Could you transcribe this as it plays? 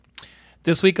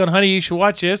This week on Honey, You Should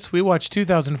Watch This, we watched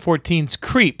 2014's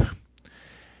Creep.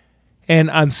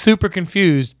 And I'm super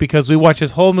confused because we watched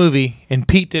this whole movie and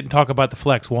Pete didn't talk about the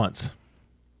flex once.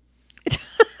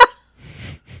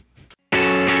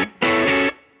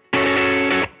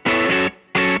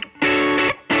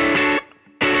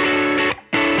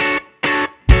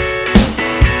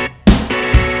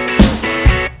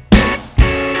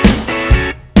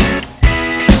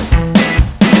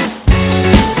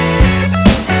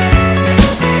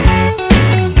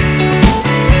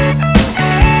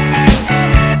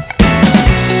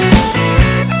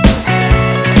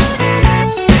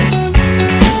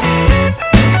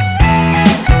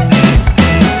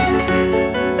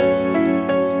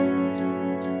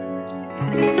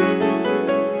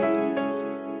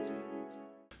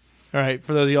 All right,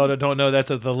 for those of y'all that don't know,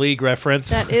 that's a The League reference.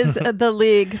 That is The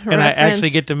League reference. And I actually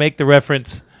get to make the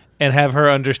reference and have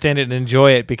her understand it and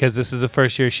enjoy it because this is the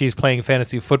first year she's playing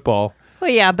fantasy football.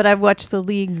 Well, yeah, but I've watched The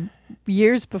League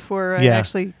years before I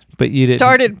actually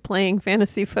started playing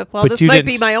fantasy football. This might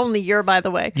be my only year, by the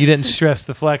way. You didn't stress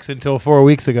the flex until 4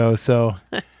 weeks ago, so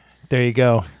there you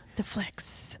go. The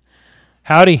flex.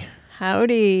 Howdy.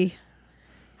 Howdy.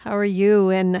 How are you?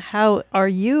 And how are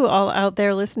you all out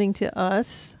there listening to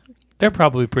us? They're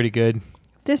probably pretty good.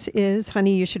 This is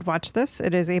Honey, You Should Watch This.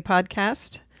 It is a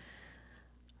podcast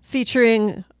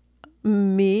featuring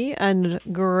me and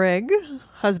Greg,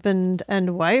 husband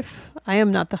and wife. I am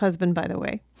not the husband, by the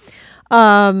way.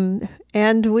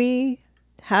 And we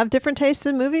have different tastes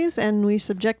in movies, and we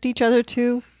subject each other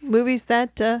to movies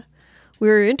that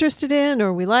we're interested in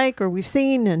or we like or we've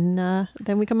seen, and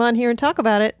then we come on here and talk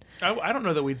about it. I don't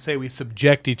know that we'd say we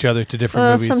subject each other to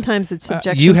different movies. Sometimes it's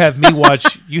subjection. You have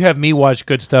me watch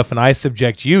good stuff, and I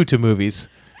subject you to movies.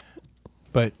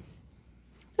 But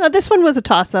this one was a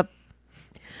toss-up.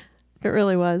 It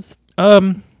really was.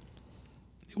 We'll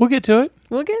get to it.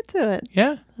 We'll get to it.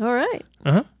 Yeah. All right.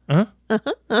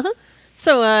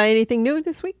 So, anything new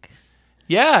this week?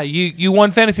 Yeah, you won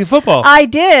fantasy football. I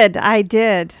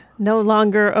did. No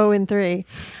longer 0-3.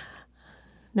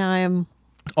 Now I am.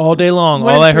 All day long,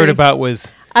 all I heard about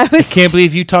was, I can't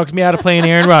believe you talked me out of playing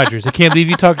Aaron Rodgers. I can't believe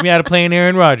you talked me out of playing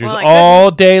Aaron Rodgers. Well,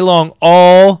 all day long.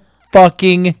 All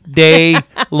fucking day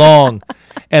long.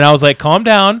 And I was like, calm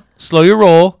down. Slow your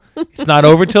roll. It's not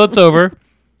over till it's over.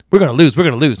 We're going to lose. We're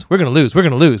going to lose. We're going to lose. We're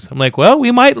going to lose. I'm like, well,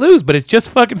 we might lose, but it's just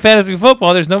fucking fantasy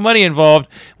football. There's no money involved.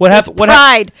 What happened?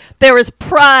 Pride. There was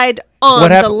pride on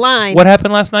the line. What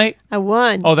happened last night? I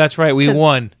won. Oh, that's right. We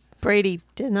won. Brady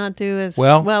did not do as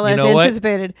well as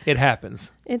anticipated. It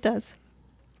happens. It does.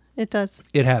 It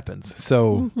happens.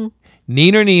 So,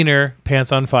 neener,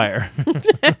 pants on fire.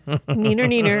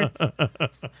 Neener.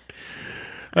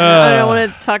 I don't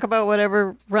want to talk about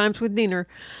whatever rhymes with neener.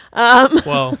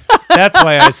 Well, that's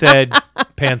why I said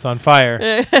pants on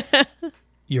fire.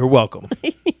 You're welcome.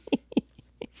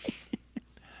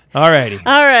 Alrighty.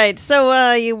 All right.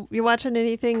 So, you watching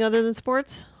anything other than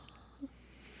sports?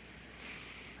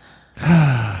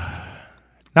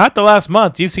 Not the last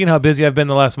month. You've seen how busy I've been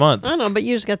the last month. I don't know, but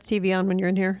you just got the TV on when you're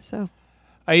in here, so.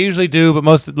 I usually do, but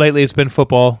most lately it's been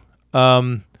football.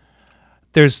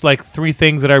 There's like 3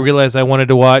 things that I realized I wanted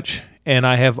to watch, and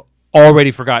I have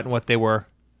already forgotten what they were.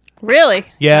 Really?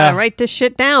 Yeah. Write this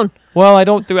shit down. Well, I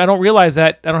don't realize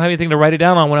that. I don't have anything to write it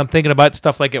down on when I'm thinking about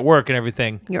stuff like at work and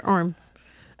everything. Your arm.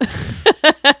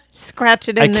 Scratch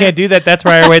it in there. I can't do that. That's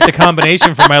where I write the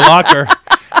combination for my locker.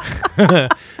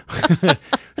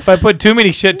 If I put too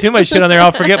much shit on there,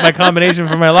 I'll forget my combination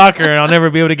for my locker, and I'll never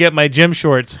be able to get my gym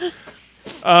shorts.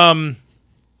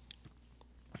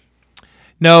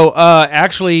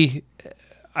 Actually,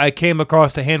 I came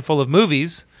across a handful of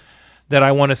movies that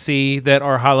I want to see that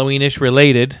are Halloween-ish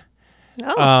related.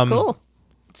 Oh, cool.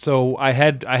 So I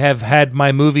have had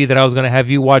my movie that I was going to have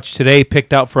you watch today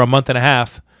picked out for a month and a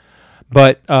half,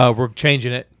 but we're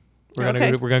changing it. We're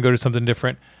gonna go to something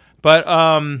different. But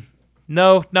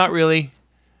no, not really.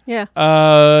 Yeah.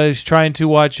 Just trying to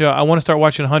watch. I want to start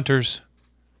watching Hunters.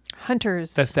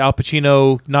 That's the Al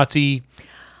Pacino Nazi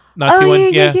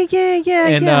one. Yeah.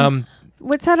 And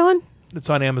what's that on? It's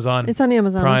on Amazon. It's on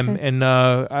Amazon Prime. Okay. And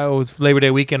I was Labor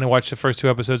Day weekend. I watched the first 2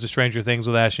 episodes of Stranger Things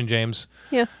with Ash and James.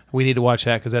 Yeah. We need to watch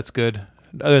that because that's good.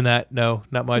 Other than that, no,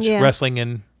 not much. Yeah. Wrestling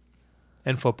and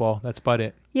football. That's about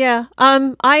it. Yeah.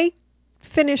 I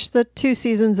finished the 2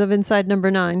 seasons of Inside Number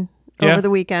 9 over the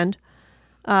weekend.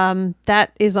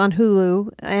 That is on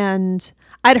Hulu, and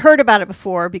I'd heard about it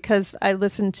before because I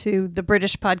listened to the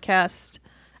British podcast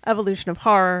Evolution of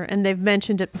Horror, and they've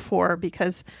mentioned it before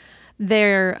because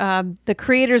they're the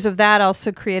creators of that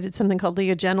also created something called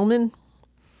League of Gentlemen,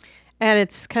 and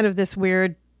it's kind of this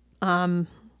weird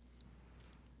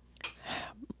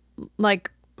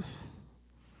like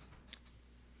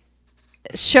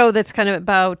show that's kind of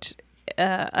about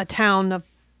a town of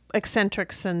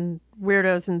eccentrics and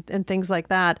weirdos and things like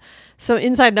that. So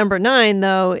Inside Number 9,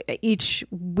 though, each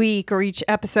week or each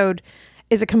episode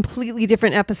is a completely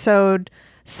different episode,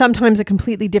 sometimes a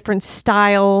completely different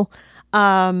style.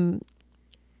 Some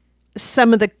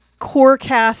of the core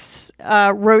casts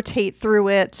rotate through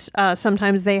it.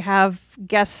 Sometimes they have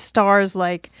guest stars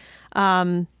like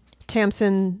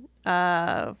Tamsin,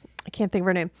 I can't think of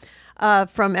her name,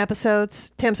 from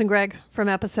Episodes. Tamsin Gregg from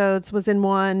Episodes was in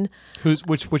one.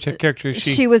 Which character is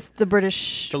she? She was the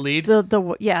British, the lead.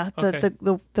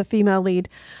 The female lead,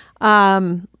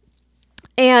 and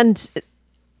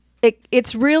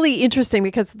it's really interesting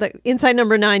because the Inside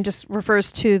Number 9 just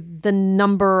refers to the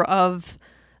number of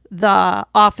the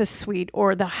office suite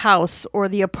or the house or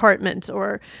the apartment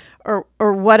or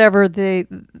whatever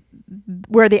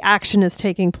where the action is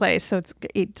taking place. So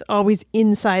it's always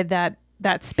inside that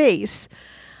space.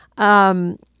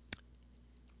 But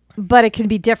it can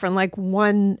be different. Like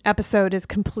one episode is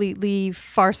completely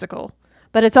farcical,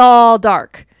 but it's all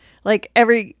dark. Like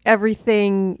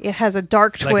everything, it has a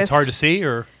dark twist. Like it's hard to see,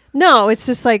 or no, it's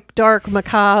just like dark,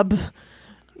 macabre.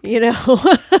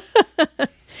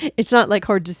 It's not like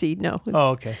hard to see. No. It's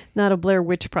okay. Not a Blair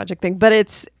Witch Project thing, but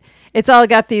it's all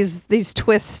got these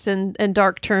twists and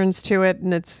dark turns to it,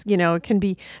 and it's it can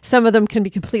be, some of them can be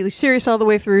completely serious all the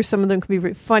way through, some of them can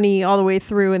be funny all the way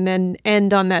through, and then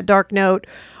end on that dark note.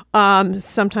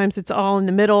 Sometimes it's all in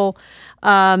the middle.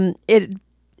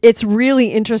 It's really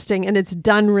interesting, and it's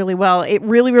done really well. It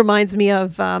really reminds me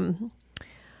of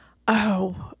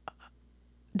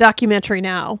Documentary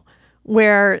Now,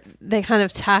 where they kind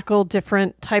of tackle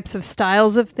different types of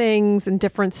styles of things and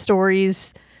different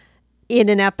stories in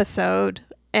an episode,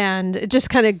 and it just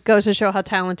kind of goes to show how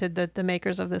talented the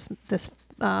makers of this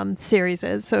series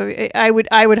is. So I would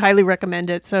highly recommend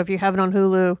it. So if you have it on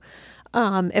Hulu,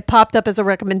 it popped up as a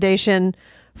recommendation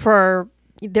for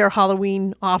their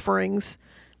Halloween offerings,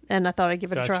 and I thought I'd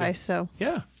give it a try. So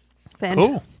yeah,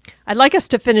 cool. I'd like us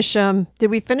to finish. Did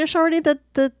we finish already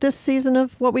this season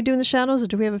of What We Do in the Shadows, or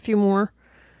do we have a few more?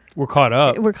 We're caught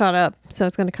up. We're caught up, so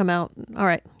it's going to come out. All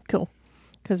right, cool.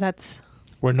 Because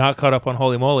we're not caught up on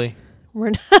Holy Moly.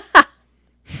 We're not.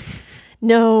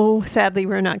 No, sadly,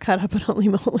 we're not caught up on Holy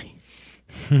Moly.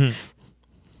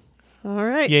 All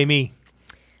right. Yay me.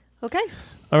 Okay.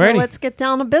 All right. So let's get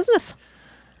down to business.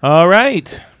 All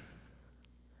right.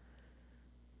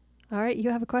 All right.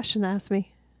 You have a question to ask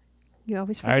me. You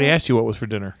always forget. I already asked you what was for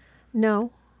dinner.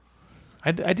 No.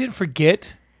 I didn't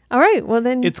forget. All right. Well,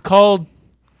 then. It's called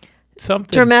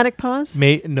something. Dramatic pause?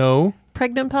 No.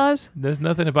 Pregnant pause? There's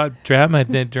nothing about drama.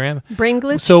 Brain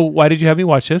glitch? So why did you have me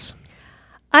watch this?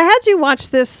 I had you watch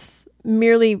this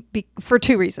merely for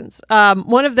two reasons.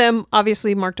 One of them,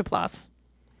 obviously, Mark Duplass,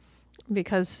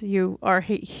 because you are a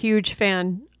huge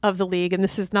fan of The League, and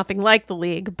this is nothing like The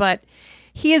League, but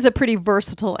he is a pretty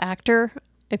versatile actor.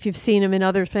 If you've seen him in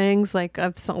other things, like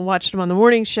I've watched him on The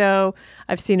Morning Show,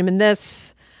 I've seen him in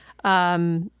this,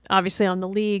 obviously on The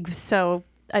League, so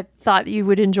I thought you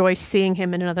would enjoy seeing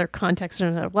him in another context or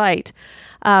another light.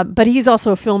 But he's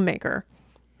also a filmmaker.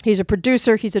 He's a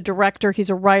producer, he's a director, he's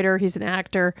a writer, he's an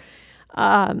actor.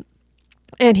 And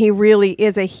he really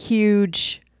is a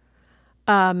huge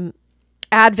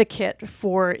advocate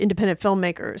for independent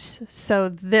filmmakers. So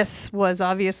this was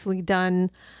obviously done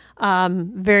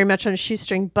very much on a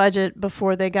shoestring budget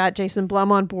before they got Jason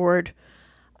Blum on board.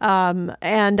 So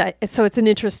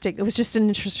it was just an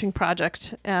interesting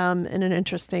project and an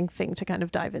interesting thing to kind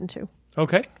of dive into.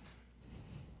 Okay.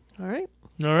 All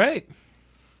right.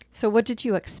 So what did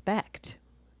you expect?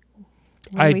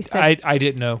 I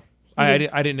didn't know. I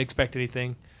didn't expect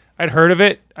anything. I'd heard of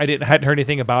it. I hadn't heard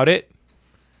anything about it.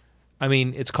 I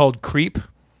mean, it's called Creep.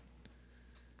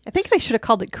 I think they should have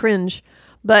called it Cringe,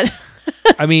 but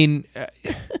I mean,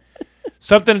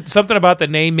 something about the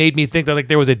name made me think that like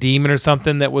there was a demon or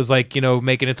something that was like,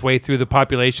 making its way through the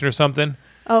population or something.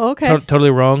 Oh, okay.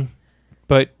 Totally wrong.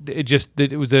 But it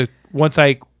was once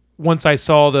I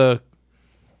saw the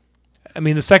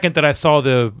second that I saw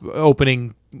the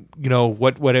opening,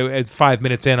 what 5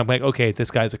 minutes in, I'm like, okay, this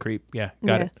guy's a creep. Yeah,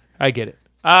 got it. I get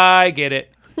it.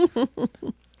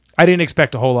 I didn't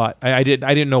expect a whole lot. I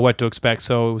didn't know what to expect,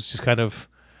 so it was just kind of.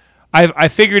 I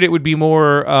figured it would be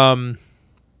more.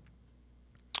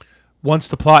 Once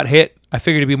the plot hit, I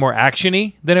figured it'd be more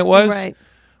actiony than it was. Right.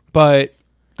 But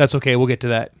that's okay. We'll get to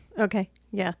that. Okay.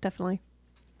 Yeah, definitely.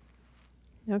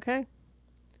 Okay.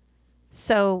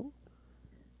 So,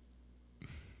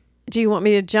 Do you want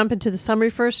me to jump into the summary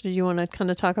first, or do you want to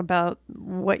kind of talk about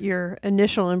what your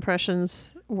initial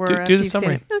impressions were? Do after the you've seen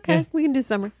summary. it? Okay, Yeah. we can do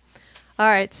summary. All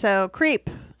right, so Creep.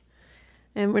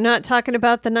 And we're not talking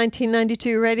about the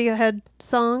 1992 Radiohead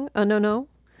song, Oh No No,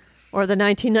 or the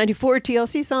 1994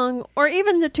 TLC song, or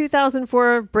even the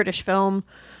 2004 British film.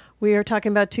 We are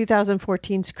talking about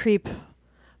 2014's Creep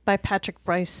by Patrick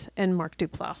Bryce and Mark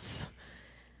Duplass,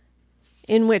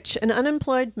 in which an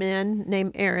unemployed man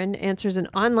named Aaron answers an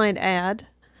online ad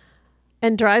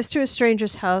and drives to a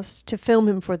stranger's house to film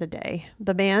him for the day.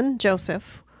 The man,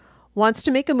 Joseph, wants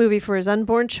to make a movie for his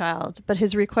unborn child, but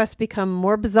his requests become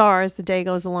more bizarre as the day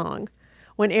goes along.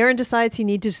 When Aaron decides he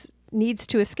needs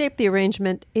to escape the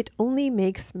arrangement, it only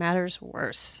makes matters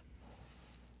worse.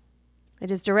 It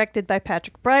is directed by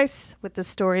Patrick Bryce, with the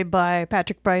story by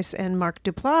Patrick Bryce and Mark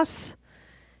Duplass,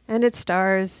 and it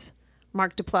stars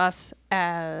Mark Duplass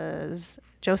as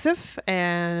Joseph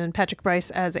and Patrick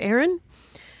Bryce as Aaron,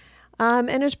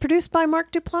 and it's produced by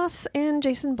Mark Duplass and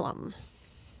Jason Blum.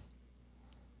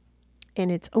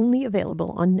 And it's only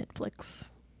available on Netflix.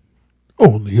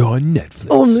 Only on Netflix.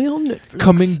 Only on Netflix.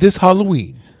 Coming this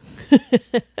Halloween.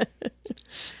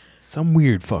 Some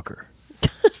weird fucker.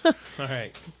 All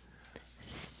right.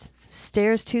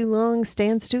 Stairs too long,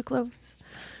 stands too close.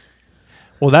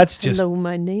 Well, that's just Hello,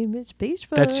 my name is Beach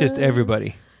Buzz. that's just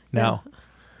everybody now.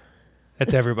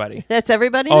 That's everybody. That's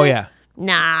everybody? Oh now? yeah.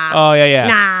 Nah. Oh yeah.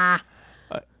 Nah.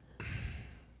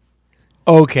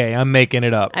 Okay, I'm making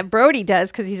it up. Brody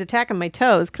does because he's attacking my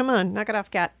toes. Come on, knock it off,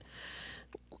 cat.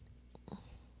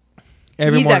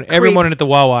 Every morning at the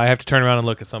Wawa, I have to turn around and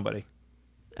look at somebody.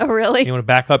 Oh, really? You want to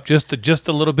back up just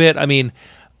a little bit? I mean,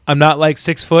 I'm not like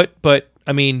 6 foot, but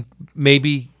I mean,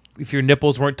 maybe if your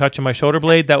nipples weren't touching my shoulder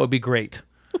blade, that would be great.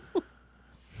 Well,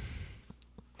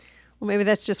 maybe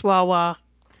that's just Wawa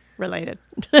related.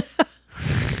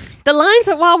 The lines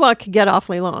at Wawa could get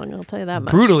awfully long, I'll tell you that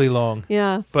much. Brutally long.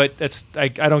 Yeah. But I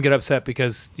don't get upset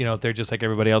because, they're just like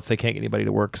everybody else. They can't get anybody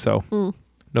to work, so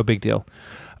no big deal.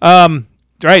 All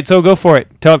right, so go for it.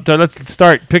 Let's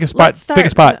start. Pick a spot. Let's start. Pick a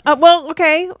spot. Well,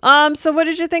 okay. So what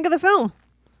did you think of the film?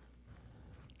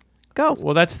 Go.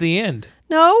 Well, that's the end.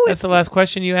 No, That's the last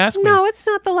question you asked me. No, it's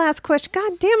not the last question.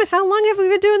 God damn it! How long have we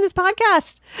been doing this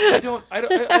podcast?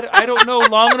 I don't know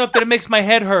long enough that it makes my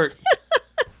head hurt.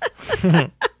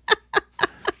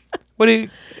 What do you?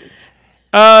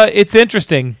 It's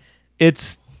interesting.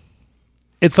 It's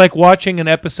like watching an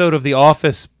episode of The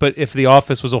Office, but if The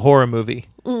Office was a horror movie.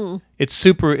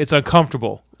 It's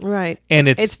uncomfortable. Right. And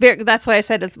it's very. That's why I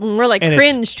said it's more like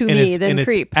cringe to me than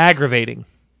creep. It's aggravating.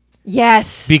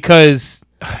 Yes. Because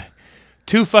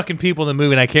two fucking people in the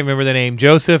movie, and I can't remember the name,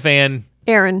 Joseph and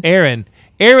Aaron.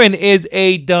 Aaron is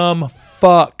a dumb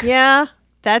fuck. Yeah,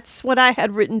 that's what I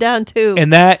had written down too.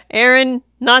 And that Aaron,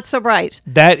 not so bright.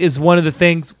 That is one of the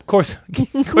things. Of course.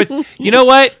 You know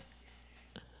what?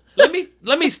 Let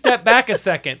me step back a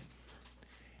second.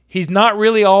 He's not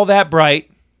really all that bright.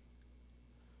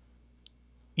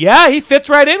 Yeah, he fits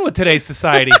right in with today's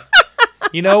society.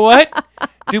 You know what?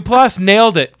 Duplass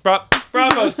nailed it.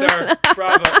 Bravo, sir.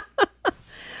 Bravo.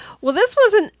 Well, this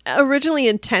wasn't originally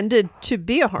intended to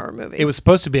be a horror movie. It was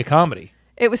supposed to be a comedy.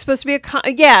 It was supposed to be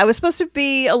it was supposed to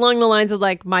be along the lines of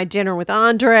like My Dinner with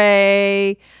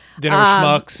Andre. Dinner with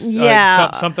Schmucks.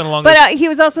 Yeah. Something along But those. he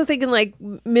was also thinking like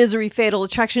Misery, Fatal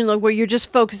Attraction, like where you're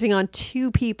just focusing on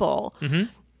two people. Mm-hmm.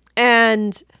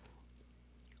 And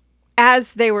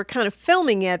as they were kind of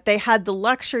filming it, they had the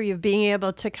luxury of being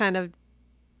able to kind of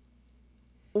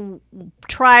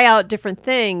try out different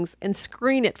things and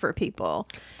screen it for people.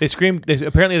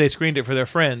 Apparently they screened it for their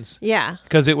friends. Yeah.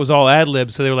 Because it was all ad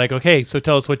lib. So they were like, okay, so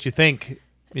tell us what you think.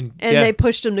 And they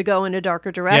pushed them to go in a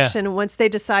darker direction. And once they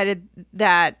decided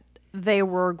that they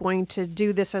were going to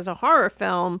do this as a horror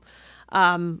film,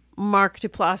 Mark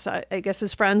Duplass, I guess,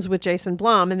 is friends with Jason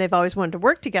Blum, and they've always wanted to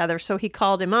work together. So he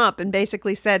called him up and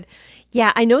basically said,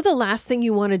 yeah, I know the last thing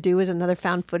you want to do is another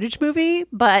found footage movie,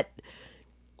 but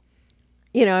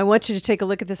I want you to take a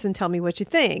look at this and tell me what you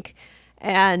think.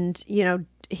 And,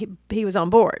 he was on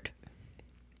board.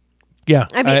 Yeah,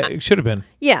 I mean, it should have been.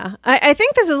 Yeah, I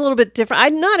think this is a little bit different.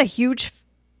 I'm not a huge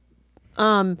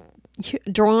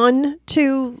drawn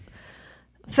to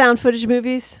found footage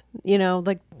movies.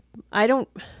 I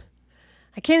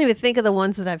can't even think of the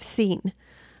ones that I've seen.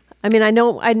 I mean, I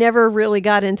know I never really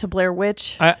got into Blair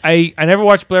Witch. I never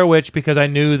watched Blair Witch because I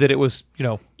knew that it was,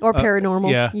 or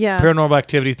paranormal. Yeah. Paranormal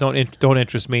activities don't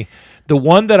interest me. The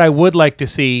one that I would like to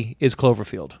see is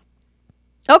Cloverfield.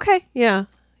 Okay. Yeah.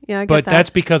 I get but that. that's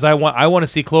because I want to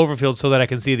see Cloverfield so that I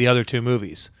can see the other two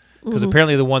movies. because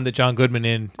apparently the one that John Goodman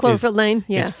in Cloverfield Lane,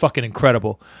 yeah. is fucking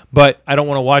incredible. But I don't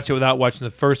want to watch it without watching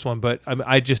the first one. But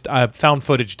I found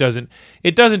footage doesn't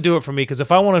do it for me, because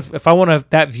if I want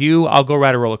that view, I'll go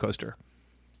ride a roller coaster.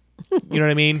 You know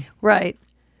what I mean? Right.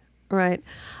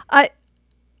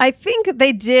 I think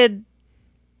they did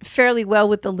fairly well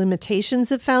with the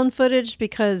limitations of found footage,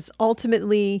 because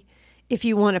ultimately, if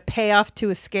you want to pay off to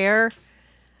a scare,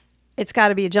 it's got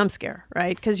to be a jump scare,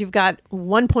 right? Because you've got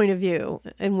one point of view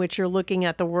in which you're looking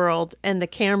at the world, and the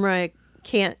camera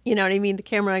can't, you know what I mean? The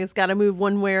camera has got to move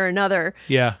one way or another.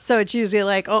 Yeah. So it's usually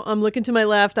like, oh, I'm looking to my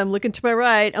left, I'm looking to my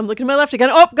right, I'm looking to my left again.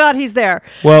 Oh God, he's there.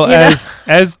 Well, as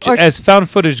found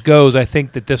footage goes, I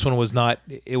think that this one was not.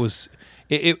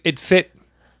 It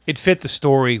fit the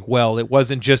story well. It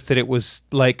wasn't just that it was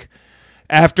like,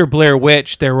 after Blair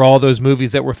Witch, there were all those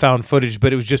movies that were found footage,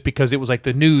 but it was just because it was like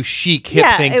the new chic hip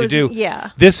thing to do. Yeah.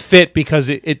 This fit because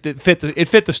it fit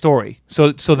the story.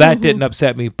 So that didn't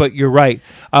upset me. But you're right.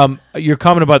 Your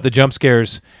comment about the jump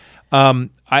scares,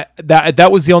 that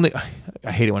was the only.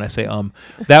 I hate it when I say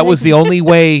That was the only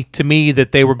way to me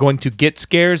that they were going to get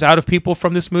scares out of people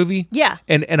from this movie. Yeah.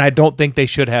 And I don't think they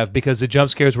should have, because the jump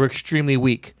scares were extremely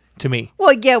weak to me.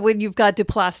 Well, yeah, when you've got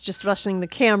Duplass just rushing the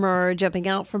camera or jumping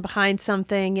out from behind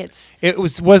something,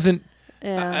 wasn't.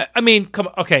 Yeah. I mean, come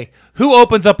on. Okay, who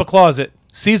opens up a closet,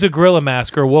 sees a gorilla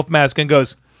mask or a wolf mask, and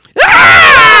goes,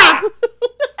 "Ah!"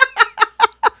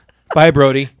 Bye,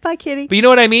 Brody. Bye, Kitty. But you know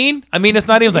what I mean? I mean, it's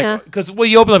not even like, because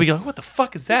you open up, you go, what the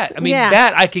fuck is that? I mean,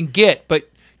 that I can get, but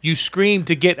you scream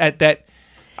to get at that.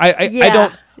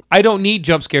 I don't need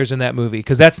jump scares in that movie,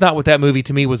 because that's not what that movie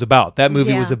to me was about. That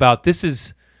movie was about, this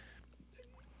is.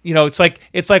 You know, it's like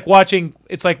watching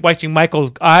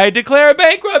Michael's "I declare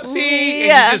bankruptcy,"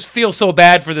 and you just feel so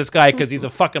bad for this guy because he's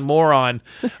a fucking moron.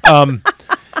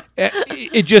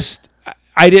 It just,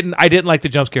 I didn't like the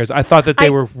jump scares. I thought that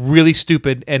they were really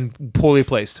stupid and poorly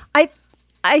placed.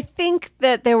 I think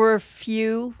that there were a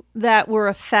few that were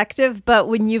effective, but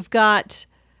when you've got,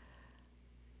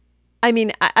 I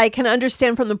mean, I can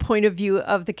understand from the point of view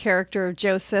of the character of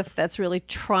Joseph that's really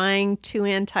trying to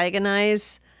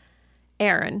antagonize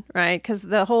Aaron, right? Because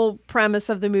the whole premise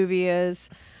of the movie is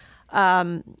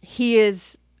he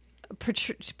is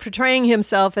portraying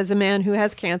himself as a man who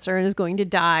has cancer and is going to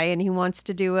die, and he wants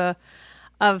to do a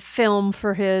film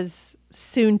for his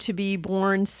soon-to-be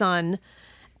born son,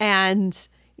 and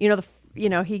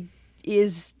he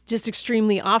is just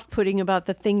extremely off-putting about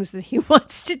the things that he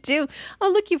wants to do. Oh,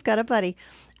 look, you've got a buddy.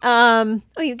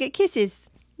 You get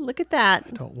kisses. Look at that.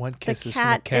 I don't want kisses from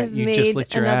a cat. You just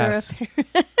licked your ass.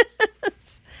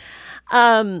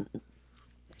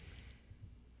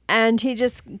 And he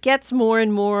just gets more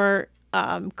and more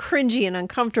cringy and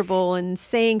uncomfortable and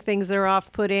saying things that are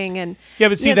off-putting and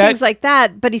things like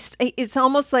that. But it's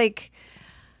almost like,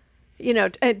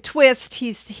 a twist.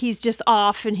 He's just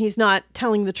off, and he's not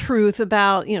telling the truth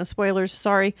about, spoilers.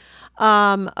 Sorry.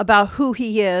 About who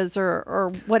he is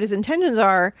or what his intentions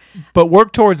are. But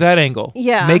work towards that angle.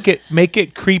 Yeah. Make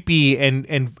it creepy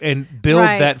and build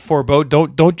that forebode.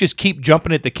 Don't just keep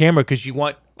jumping at the camera because you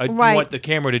want the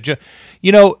camera to jump.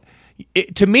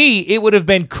 To me, it would have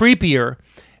been creepier,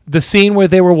 the scene where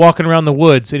they were walking around the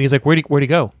woods and he's like, where'd he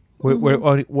go?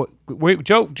 Where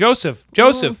Joseph.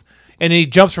 And then he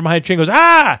jumps from behind a tree and goes,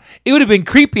 ah! It would have been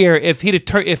creepier if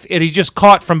he just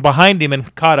caught from behind him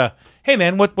and caught a, hey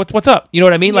man, what's up? You know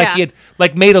what I mean? Yeah. Like he had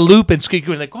made a loop and squeaked,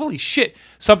 like, holy shit,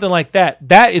 something like that.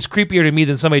 That is creepier to me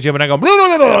than somebody jumping and I go, blah,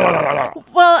 blah, blah, blah.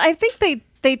 Well, I think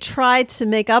they tried to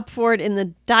make up for it in the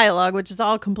dialogue, which is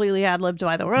all completely ad-libbed,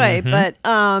 by the way, but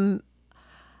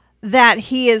that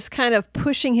he is kind of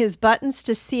pushing his buttons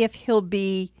to see if he'll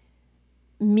be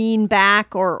mean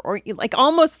back or like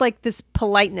almost like this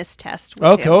politeness test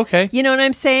with him. Okay. You know what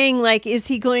I'm saying? Like, is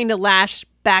he going to lash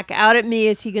back out at me?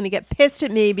 Is he going to get pissed at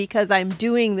me because I'm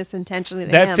doing this intentionally to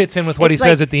him? That fits in with what he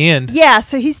says at the end. Yeah,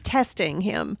 so he's testing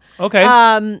him. Okay.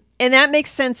 And that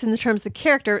makes sense in the terms of the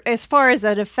character. As far as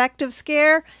an effective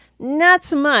scare, not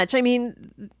so much. I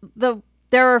mean, there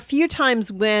are a few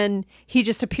times when he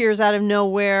just appears out of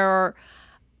nowhere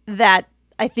that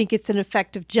I think it's an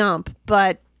effective jump,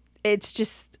 but it's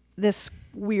just this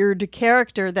weird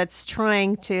character that's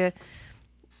trying to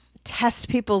test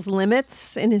people's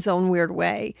limits in his own weird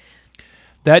way.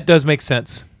 That does make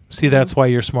sense. See, that's why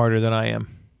you're smarter than I am.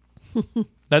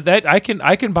 that I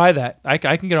can buy that. I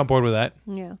can get on board with that.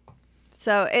 Yeah.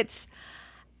 So it's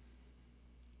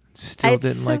still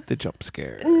didn't like the jump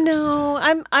scares. No,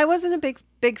 I wasn't a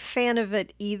big fan of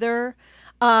it either.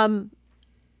 I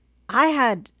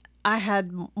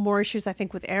had more issues, I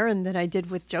think, with Aaron than I did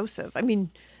with Joseph. I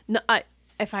mean,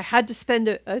 if I had to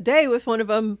spend a day with one of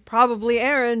them, probably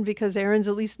Aaron, because Aaron's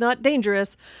at least not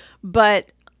dangerous.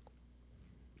 But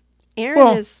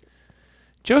Aaron is...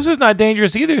 Joseph's not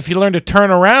dangerous either if you learn to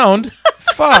turn around.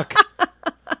 Fuck.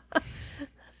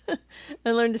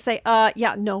 And learn to say,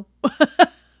 yeah, no.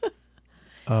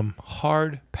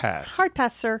 Hard pass. Hard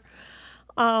pass, sir.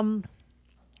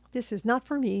 This is not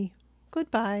for me.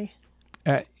 Goodbye.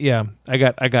 Yeah, I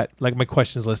got like my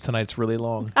questions list tonight's really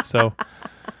long. So,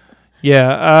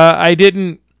 yeah, I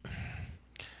didn't.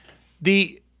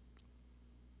 I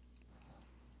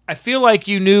feel like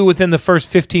you knew within the first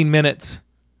 15 minutes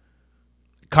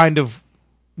kind of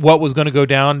what was going to go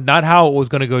down, not how it was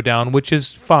going to go down, which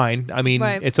is fine. I mean,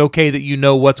 It's okay that you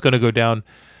know what's going to go down.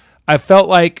 I felt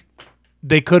like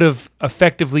they could have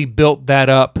effectively built that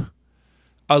up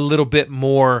a little bit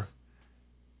more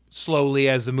slowly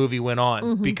as the movie went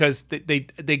on, because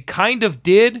they kind of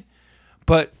did,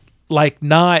 but like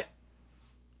not.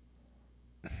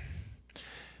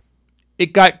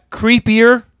 It got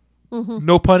creepier,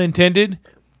 no pun intended,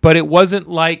 but it wasn't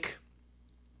like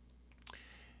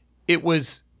it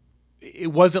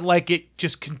wasn't like it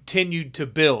just continued to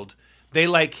build. They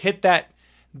like hit that.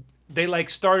 They like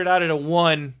started out at a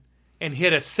 1 and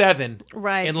hit a 7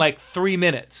 in like 3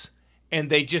 minutes. And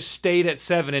they just stayed at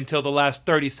 7 until the last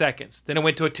 30 seconds. Then it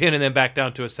went to a 10 and then back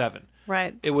down to a 7.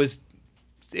 Right. It was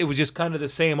just kind of the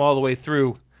same all the way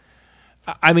through.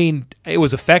 I mean, it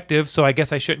was effective, so I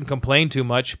guess I shouldn't complain too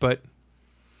much, but...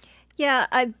 Yeah,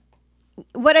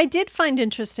 what I did find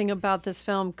interesting about this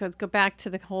film, because go back to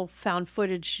the whole found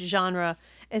footage genre,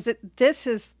 is that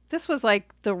this was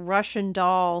like the Russian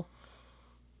doll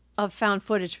of found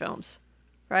footage films,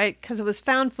 right? Because it was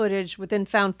found footage within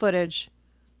found footage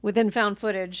within found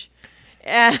footage.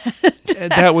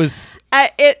 That was...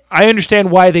 I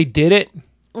understand why they did it.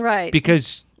 Right.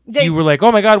 Because you were like,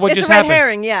 oh my God, what just happened? It's a red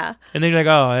herring, yeah. And then you're like,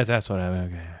 oh, that's what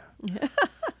happened. Okay.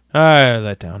 All right,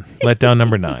 let down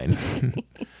number 9.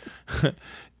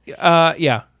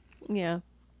 Yeah. Yeah,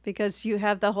 because you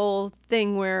have the whole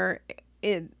thing where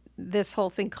this whole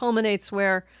thing culminates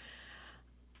where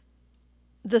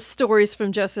the stories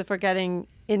from Joseph are getting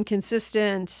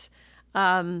inconsistent.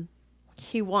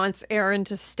 He wants Aaron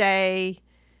to stay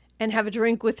and have a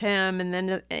drink with him, and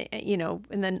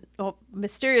then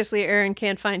mysteriously Aaron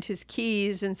can't find his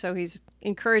keys, and so he's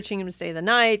encouraging him to stay the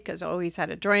night because he's had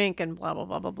a drink and blah blah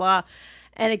blah blah blah,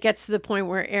 and it gets to the point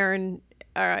where Aaron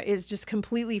is just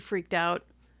completely freaked out,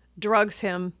 drugs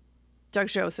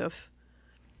Joseph,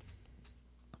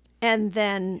 and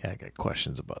then I got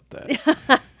questions about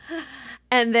that,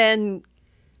 and then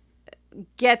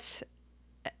gets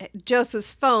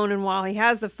Joseph's phone, and while he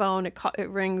has the phone, it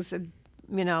rings.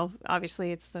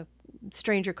 Obviously it's the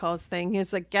stranger calls thing.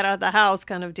 It's like get out of the house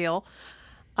kind of deal,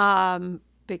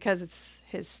 because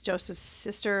it's Joseph's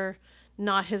sister,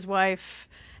 not his wife,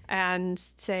 and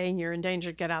saying you're in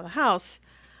danger, get out of the house.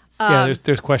 Yeah,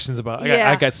 there's questions about.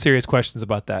 I got serious questions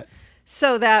about that.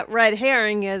 So that red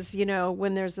herring is,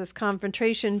 when there's this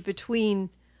confrontation between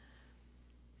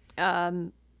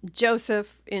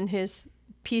Joseph in his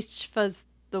Peach Fuzz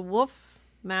the Wolf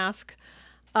mask,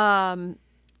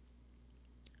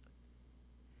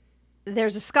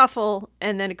 there's a scuffle,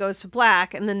 and then it goes to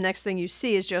black, and then the next thing you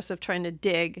see is Joseph trying to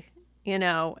dig,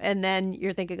 and then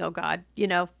you're thinking, oh God,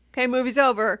 okay, movie's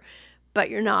over, but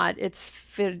you're not. It's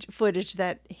footage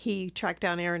that he tracked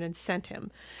down Aaron and sent him.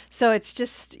 So it's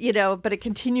just, but it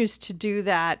continues to do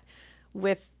that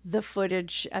with the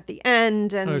footage at the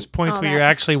end, and there's points where you're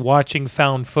actually watching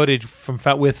found footage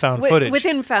with found footage.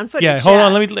 Within found footage. Yeah, hold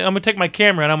on. I'm gonna take my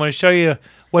camera and I'm gonna show you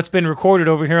what's been recorded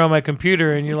over here on my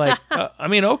computer, and you're like,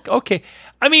 okay.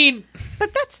 I mean,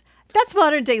 but that's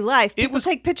modern day life. People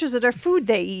take pictures of their food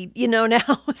they eat,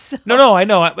 now. So. No, I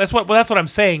know. That's what I'm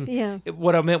saying. Yeah.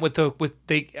 What I meant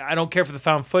I don't care for the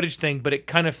found footage thing, but it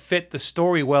kind of fit the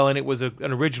story well, and it was an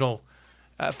original.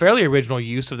 Fairly original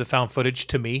use of the found footage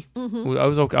to me. Mm-hmm.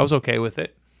 I was okay with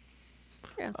it.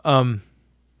 Yeah.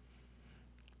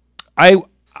 I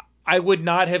would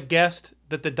not have guessed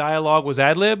that the dialogue was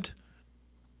ad-libbed,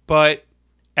 but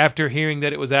after hearing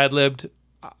that it was ad-libbed,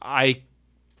 I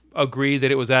agree that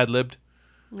it was ad-libbed.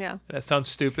 Yeah. That sounds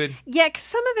stupid. Yeah, 'cause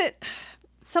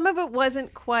some of it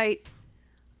wasn't quite.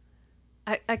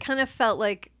 I kind of felt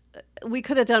like we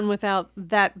could have done without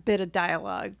that bit of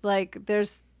dialogue. Like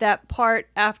there's that part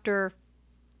after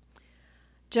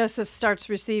Joseph starts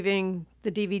receiving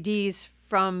the DVDs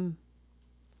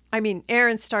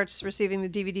Aaron starts receiving the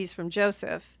DVDs from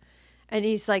Joseph, and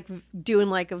he's like doing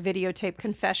like a videotape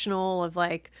confessional of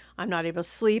like, I'm not able to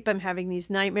sleep, I'm having these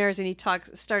nightmares, and he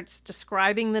starts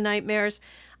describing the nightmares.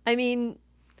 I mean,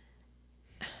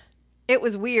 it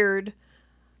was weird,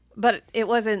 but it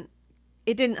wasn't.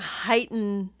 It didn't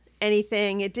heighten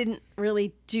anything. It didn't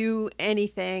really do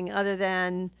anything other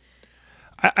than.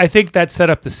 I think that set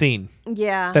up the scene.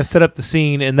 Yeah. That set up the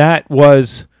scene, and that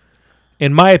was,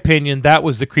 in my opinion, that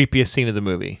was the creepiest scene of the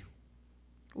movie.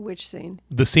 Which scene?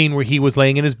 The scene where he was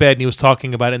laying in his bed and he was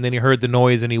talking about it, and then he heard the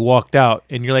noise and he walked out,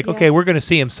 and you're like, Yeah. okay, we're going to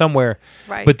see him somewhere.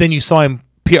 Right. But then you saw him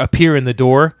appear in the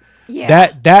door.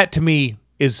 Yeah. That to me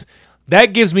is,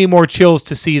 that gives me more chills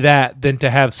to see that than to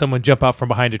have someone jump out from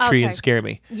behind a tree and Okay. scare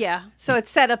me. Yeah. So it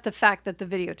set up the fact that the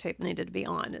videotape needed to be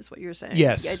on, is what you're saying.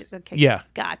 Yes. Okay. Yeah.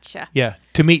 Gotcha. Yeah.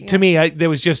 To me, there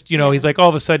was just, he's like all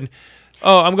of a sudden,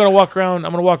 oh, I'm going to walk around.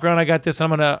 I got this.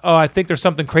 I think there's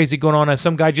something crazy going on. And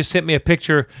some guy just sent me a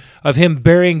picture of him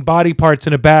burying body parts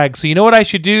in a bag. So you know what I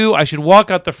should do? I should walk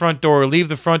out the front door, leave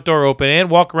the front door open, and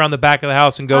walk around the back of the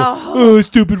house and go, oh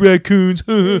stupid raccoons.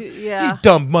 Yeah. You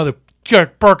dumb mother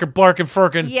jerk, barking,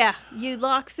 firkin. Yeah. You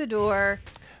lock the door.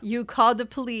 You called the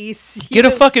police. Get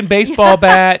a fucking baseball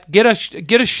bat. Get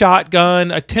a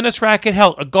shotgun, a tennis racket,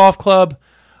 hell, a golf club,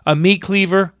 a meat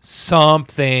cleaver,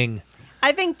 something.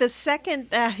 I think the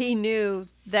second that he knew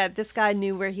that this guy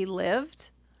knew where he lived,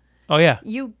 Oh, yeah.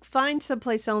 you find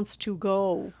someplace else to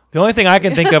go. The only thing I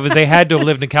can think of is they had to have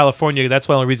lived in California. That's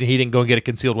the only reason he didn't go and get a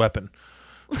concealed weapon.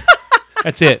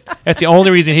 That's it. That's the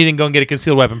only reason he didn't go and get a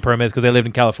concealed weapon permit, is because they lived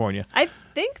in California. I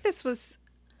think this was,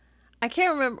 I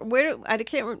can't remember where,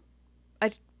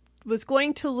 I was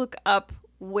going to look up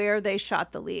where they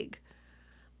shot the League,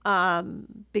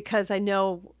 because I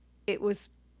know it was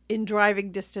in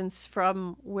driving distance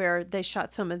from where they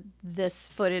shot some of this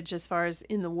footage, as far as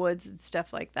in the woods and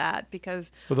stuff like that,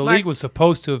 because Well, the League was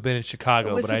supposed to have been in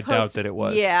Chicago, but I doubt that it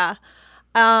was. Yeah.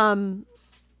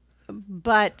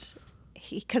 But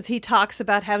because he talks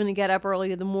about having to get up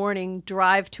early in the morning,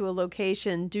 drive to a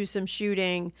location, do some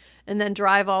shooting, and then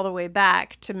drive all the way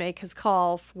back to make his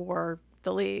call for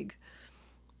the League.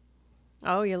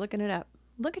 Oh, you're looking it up.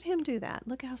 Look at him do that.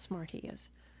 Look how smart he is.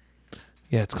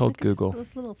 Yeah, it's called Look at Google.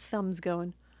 His little thumbs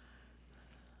going.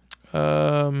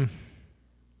 I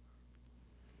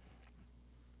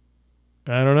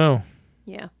don't know.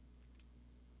 Yeah.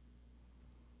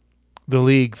 The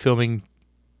League filming,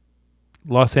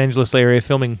 Los Angeles area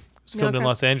filming. It was filmed in Okay.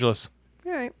 Los Angeles.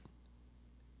 All right.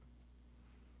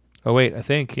 Oh, wait, I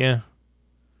think, yeah.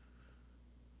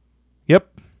 Yep.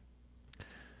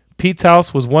 Pete's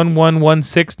house was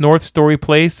 1116 North Story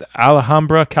Place,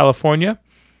 Alhambra, California.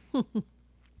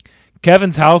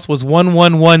 Kevin's house was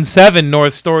 1117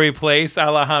 North Story Place,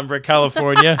 Alhambra,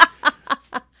 California.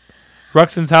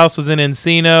 Ruxin's house was in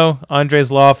Encino.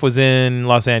 Andre's loft was in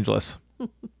Los Angeles.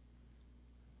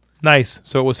 Nice.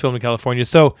 So it was filmed in California.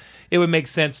 So it would make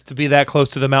sense to be that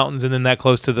close to the mountains and then that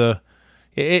close to the...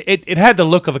 It had the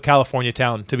look of a California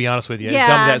town, to be honest with you. As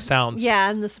dumb as that sounds. Yeah,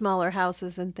 and the smaller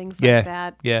houses and things Yeah. like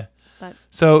that. Yeah. But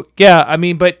So, yeah, I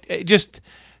mean, but just,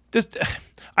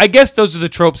 I guess those are the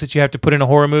tropes that you have to put in a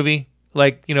horror movie.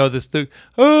 Like, I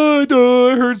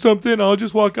heard something. I'll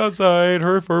just walk outside.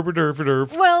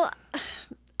 Herf. well,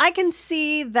 I can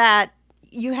see that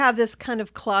you have this kind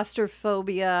of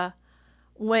claustrophobia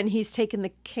when he's taking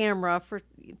the camera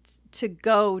to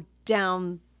go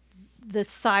down the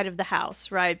side of the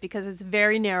house, right? Because it's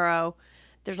very narrow.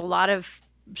 There's a lot of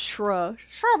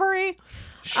shrubbery.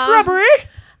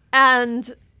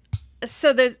 And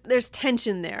so there's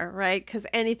tension there, right? Because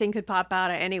anything could pop out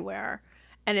of anywhere.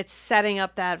 And it's setting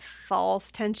up that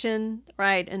false tension,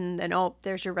 right? And then, oh,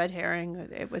 there's your red herring.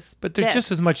 It was. But there's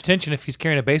just as much tension if he's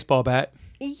carrying a baseball bat.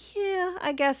 Yeah,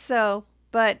 I guess so.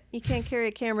 But you can't carry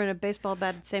a camera and a baseball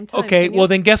bat at the same time. Okay, can you? well,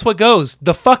 then guess what goes?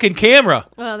 The fucking camera.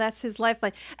 Well, that's his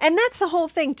lifeline. And that's the whole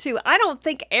thing, too. I don't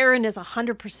think Aaron is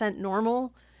 100%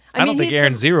 normal. I don't think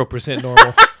Aaron's 0%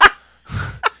 normal.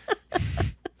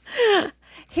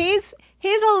 He's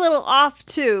a little off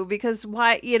too, because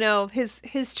why,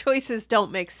 his choices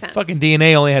don't make sense. Fucking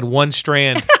DNA only had one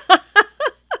strand.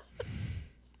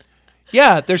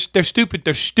 Yeah, they're stupid.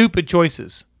 They're stupid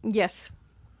choices. Yes.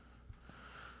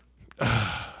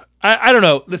 I don't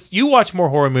know. Listen, you watch more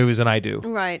horror movies than I do.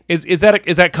 Right. Is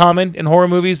that common in horror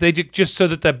movies? They just so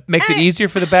that makes it easier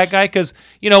for the bad guy. Because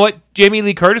you know what, Jamie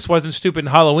Lee Curtis wasn't stupid in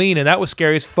Halloween, and that was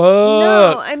scary as fuck.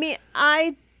 No, I mean,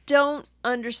 I don't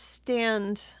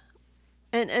understand,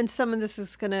 and some of this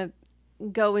is gonna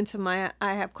go into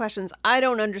I have questions. I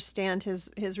don't understand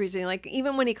his reasoning. Like,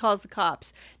 even when he calls the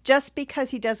cops, just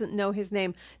because he doesn't know his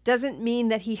name doesn't mean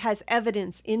that he has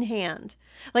evidence in hand.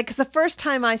 Like, because the first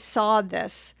time I saw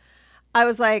this, I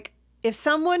was like, if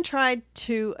someone tried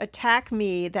to attack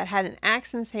me that had an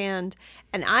axe in his hand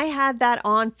and I had that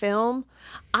on film,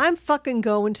 I'm fucking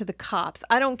going to the cops.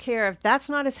 I don't care if that's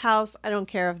not his house. I don't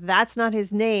care if that's not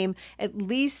his name. At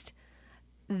least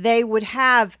they would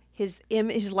have his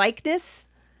image, likeness,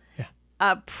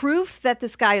 proof that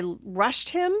this guy rushed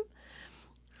him.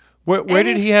 Where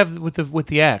did he have with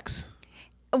the axe?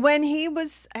 When he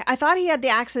was, I thought he had the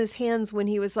axe in his hands when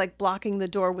he was like blocking the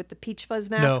door with the Peach Fuzz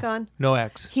mask on. No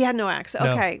axe. He had no axe.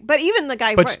 No. Okay, but even the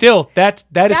guy. But still, that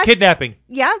is kidnapping.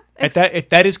 Yeah,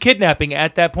 That is kidnapping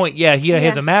at that point. Yeah, he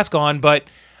has a mask on, but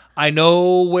I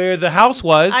know where the house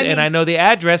was and I know the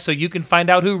address, so you can find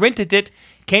out who rented it.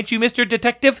 Can't you, Mr.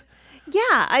 Detective?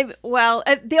 Yeah,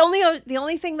 the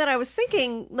only thing that I was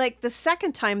thinking, like the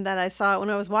second time that I saw it when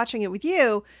I was watching it with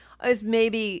you, is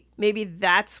maybe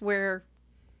that's where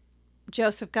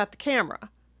Joseph got the camera,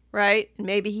 right?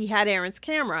 Maybe he had Aaron's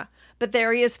camera, but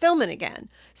there he is filming again.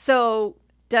 So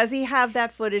does he have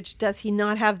that footage? Does he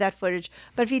not have that footage?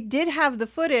 But if he did have the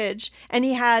footage and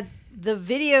he had the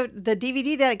video, the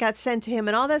DVD that got sent to him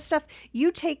and all that stuff,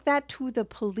 you take that to the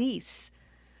police,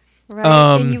 right?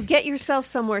 And you get yourself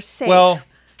somewhere safe. Well,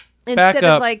 instead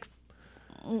of like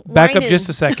back up just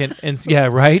a second, and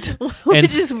right, which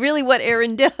is really what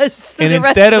Aaron does. And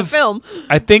instead of the film,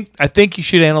 I think you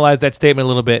should analyze that statement a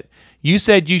little bit. You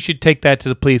said you should take that to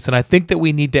the police, and I think that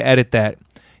we need to edit that.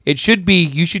 It should be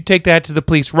you should take that to the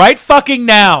police right fucking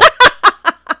now,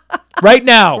 right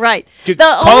now, right.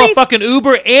 Call a fucking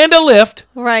Uber and a Lyft,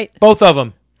 right, both of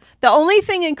them. The only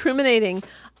thing incriminating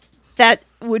that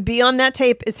would be on that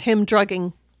tape is him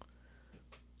drugging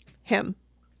him.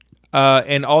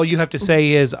 And all you have to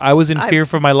say is, I was in fear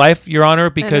for my life, Your Honor,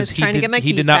 because he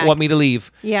did not want me to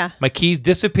leave. Yeah. My keys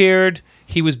disappeared.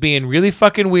 He was being really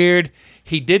fucking weird.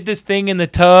 He did this thing in the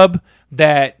tub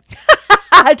that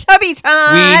tubby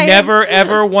time. We never,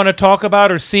 ever want to talk about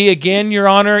or see again, Your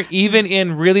Honor, even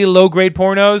in really low-grade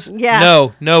pornos.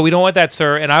 Yeah. No, we don't want that,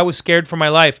 sir. And I was scared for my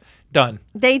life. Done.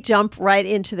 They jump right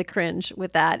into the cringe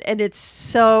with that. And it's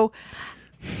so...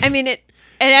 I mean, it...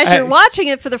 And as you're watching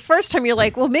it for the first time, you're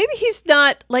like, well, maybe he's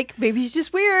not, like, maybe he's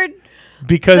just weird.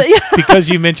 Because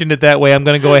you mentioned it that way, I'm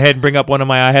going to go ahead and bring up one of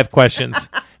my I have questions.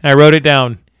 And I wrote it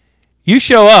down. You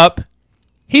show up,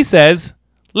 he says,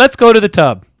 let's go to the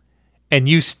tub. And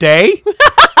you stay?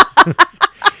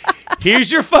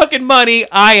 Here's your fucking money.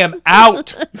 I am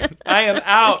out.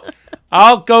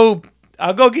 I'll go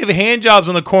give hand jobs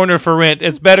on the corner for rent.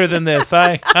 It's better than this.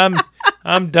 I'm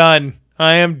done.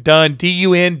 I am done.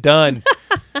 DUN done.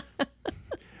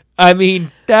 I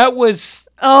mean, that was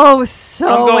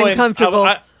so uncomfortable.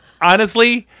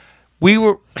 Honestly, we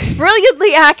were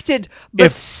brilliantly acted,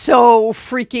 but so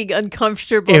freaking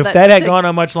uncomfortable. If that had gone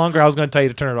on much longer, I was going to tell you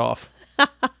to turn it off. I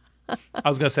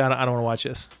was going to say I don't want to watch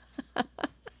this.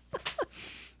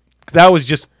 That was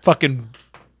just fucking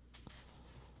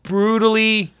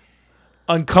brutally,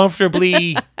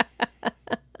 uncomfortably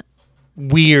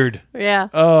weird. Yeah.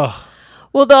 Ugh.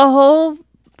 Well, the whole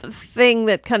thing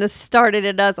that kind of started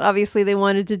it us, obviously they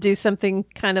wanted to do something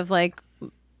kind of like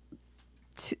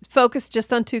focus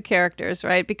just on two characters,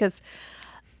 right? Because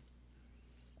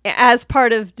as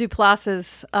part of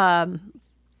Duplass's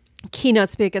keynote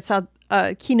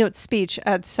speech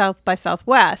at South by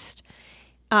Southwest,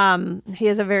 he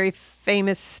has a very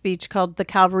famous speech called "The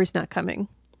Cavalry's Not Coming."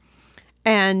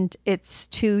 And it's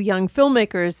two young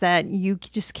filmmakers that you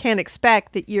just can't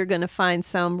expect that you're going to find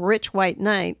some rich white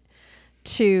knight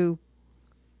to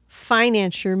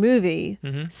finance your movie.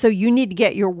 Mm-hmm. So you need to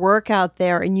get your work out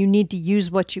there and you need to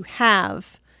use what you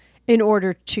have in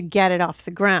order to get it off the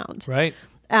ground. Right.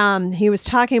 He was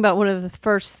talking about one of the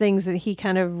first things that he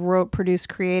kind of wrote, produced,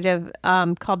 creative,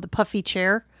 called The Puffy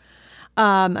Chair.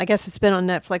 I guess it's been on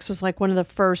Netflix. It was like one of the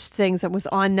first things that was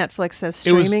on Netflix as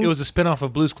streaming. It was a spinoff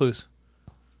of Blue's Clues.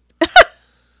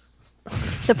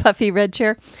 The puffy red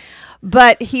chair.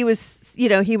 But he was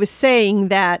saying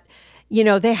that,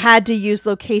 they had to use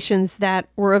locations that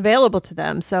were available to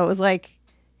them. So it was like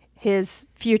his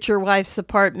future wife's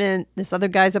apartment, this other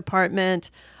guy's apartment.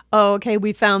 Oh, okay,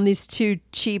 we found these two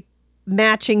cheap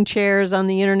matching chairs on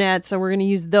the internet, so we're going to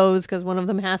use those because one of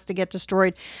them has to get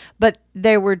destroyed. But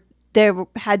they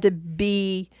had to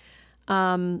be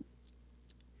kind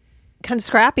of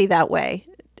scrappy that way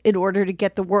in order to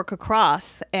get the work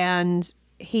across. And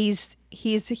he's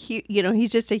just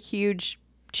a huge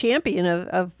champion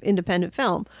of independent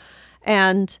film.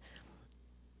 And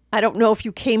I don't know if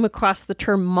you came across the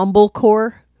term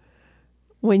mumblecore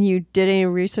when you did any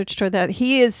research toward that.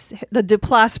 The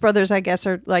Duplass brothers, I guess,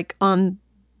 are like on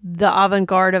the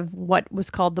avant-garde of what was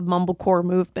called the mumblecore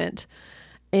movement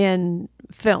in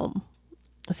film.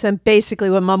 So basically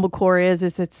what mumblecore is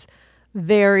it's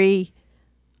very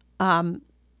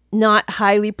not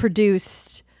highly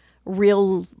produced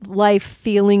real life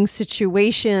feeling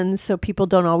situations, so people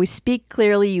don't always speak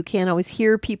clearly, you can't always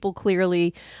hear people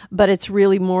clearly, but it's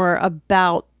really more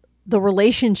about the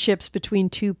relationships between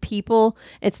two people.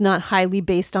 It's not highly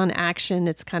based on action.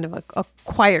 It's kind of a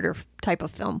quieter type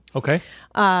of film. Okay.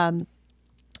 And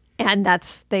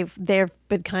they've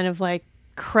been kind of like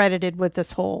credited with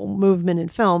this whole movement in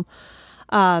film.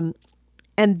 And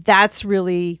that's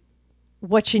really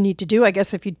what you need to do, I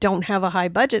guess, if you don't have a high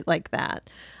budget like that.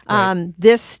 Right.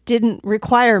 This didn't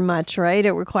require much, right?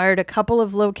 It required a couple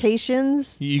of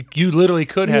locations. You literally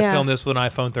could have Yeah. filmed this with an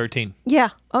iPhone 13. Yeah.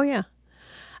 Oh, yeah.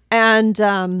 And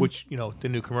Which, the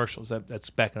new commercials, that's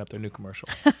backing up their new commercial.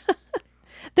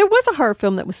 there was a horror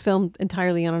film that was filmed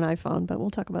entirely on an iPhone, but we'll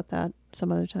talk about that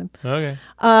some other time. Okay.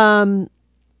 I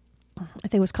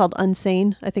think it was called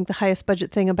Unsane. I think the highest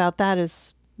budget thing about that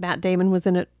is Matt Damon was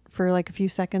in it for like a few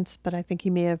seconds, but I think he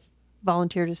may have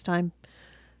volunteered his time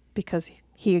because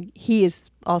he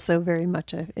is also very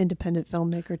much an independent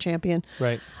filmmaker champion.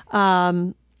 Right.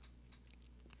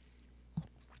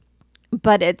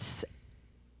 But it's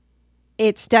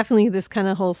definitely this kind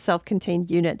of whole self-contained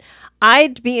unit.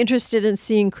 I'd be interested in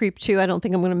seeing Creep 2. I don't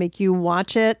think I'm going to make you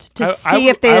watch it to see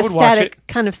if the I would watch aesthetic it.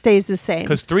 kind of stays the same.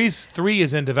 Because 3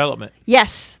 is in development.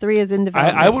 Yes, 3 is in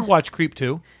development. I would watch Creep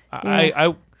 2.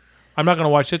 I'm not going to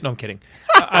watch it. No, I'm kidding.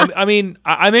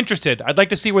 I'm interested. I'd like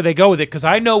to see where they go with it because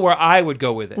I know where I would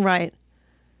go with it. Right.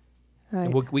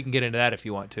 And we can get into that if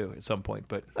you want to at some point.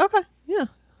 But Okay, yeah.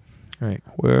 all right,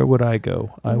 where would I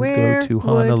go? I would Where go to would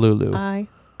Honolulu. I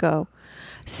go?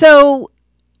 So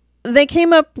they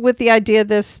came up with the idea of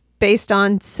this based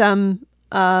on some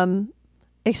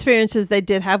experiences they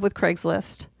did have with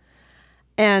Craigslist.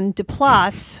 And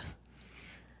Duplass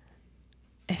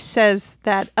says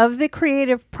that of the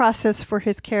creative process for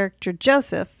his character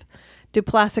Joseph,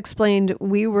 Duplass explained,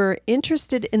 "We were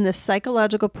interested in the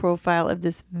psychological profile of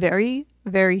this very,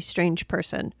 very strange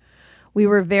person. We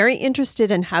were very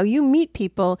interested in how you meet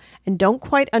people and don't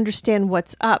quite understand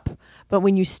what's up, but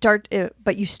you start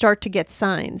to get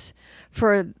signs.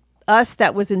 For us,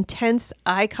 that was intense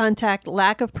eye contact,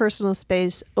 lack of personal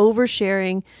space,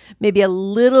 oversharing, maybe a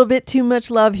little bit too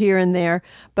much love here and there.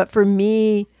 But for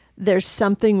me, there's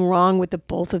something wrong with the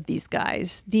both of these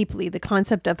guys deeply, the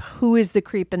concept of who is the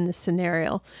creep in this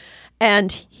scenario."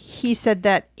 And he said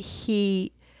that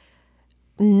he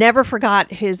never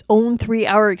forgot his own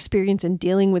 3-hour experience in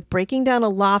dealing with breaking down a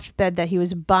loft bed that he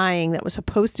was buying that was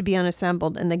supposed to be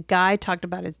unassembled. And the guy talked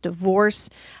about his divorce,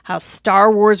 how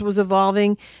Star Wars was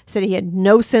evolving, said he had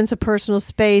no sense of personal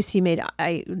space. He made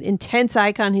intense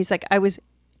icon. He's like, I was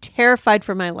terrified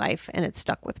for my life and it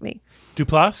stuck with me.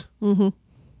 Duplass? Mm-hmm.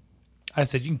 I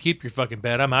said, you can keep your fucking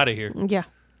bed. I'm out of here. Yeah.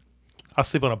 I'll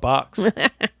sleep on a box.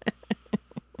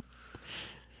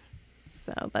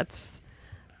 So that's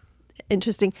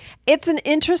interesting. It's an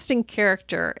interesting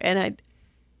character, and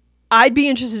I'd be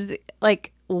interested.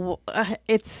 Like,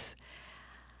 it's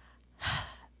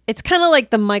kind of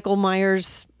like the Michael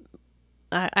Myers.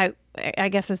 I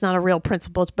guess it's not a real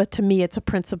principle, but to me, it's a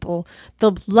principle.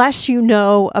 The less you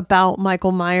know about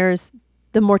Michael Myers,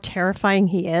 the more terrifying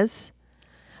he is.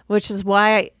 Which is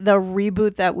why the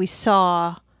reboot that we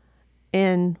saw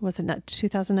in, was it not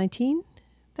 2019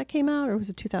 that came out, or was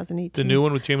it 2018? The new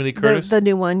one with Jamie Lee Curtis? The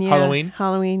new one, yeah.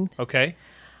 Halloween. Okay.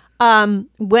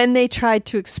 When they tried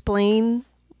to explain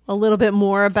a little bit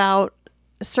more about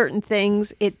certain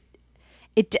things,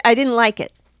 I didn't like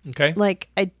it. Okay. Like,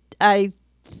 I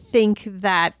think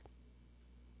that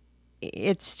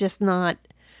it's just not...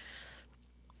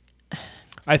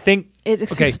 I think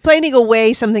explaining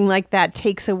away something like that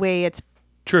takes away its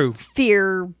true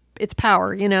fear, its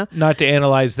power, Not to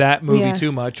analyze that movie Yeah.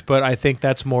 too much, but I think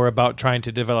that's more about trying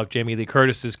to develop Jamie Lee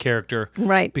Curtis's character,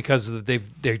 right? Because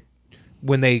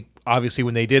when they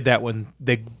did that, when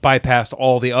they bypassed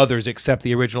all the others except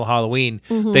the original Halloween,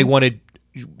 Mm-hmm.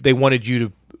 they wanted you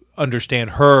to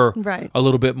understand her Right. a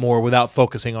little bit more without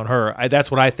focusing on her. That's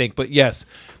what I think. But yes.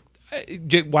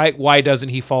 Why doesn't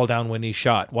he fall down when he's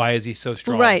shot? Why is he so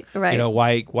strong? Right.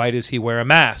 Why does he wear a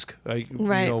mask?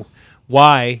 Right.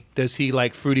 Why does he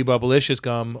like Fruity Bubblicious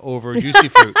gum over Juicy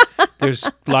Fruit? There's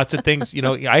lots of things.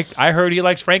 I heard he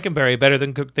likes Frankenberry better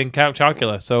than Count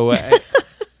Chocula. So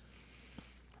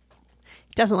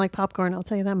doesn't like popcorn. I'll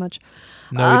tell you that much.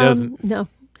 No, he doesn't. No,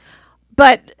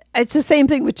 but it's the same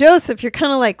thing with Joseph. You're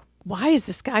kind of like, why is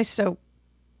this guy so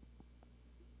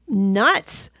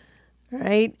nuts?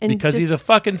 Right? And because he's a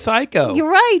fucking psycho. You're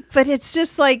right, but it's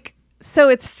just like, so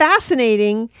it's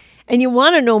fascinating and you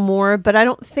want to know more, but I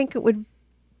don't think it would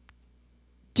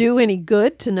do any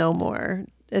good to know more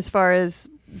as far as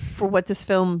for what this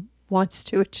film wants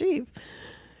to achieve.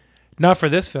 Not for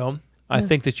this film. I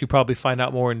think that you probably find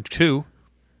out more in 2,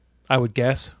 I would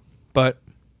guess. But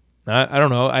I don't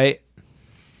know.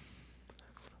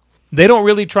 They don't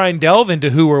really try and delve into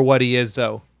who or what he is,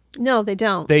 though. No, they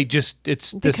don't. They just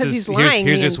He's lying.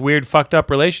 Here's this weird fucked up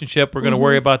relationship. We're going to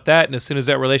worry about that, and as soon as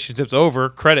that relationship's over,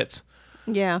 credits.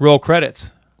 Yeah. Roll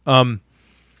credits.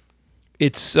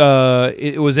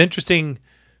 It was interesting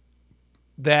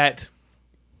that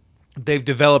they've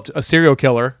developed a serial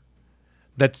killer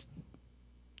that's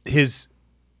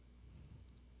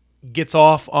gets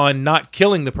off on not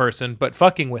killing the person but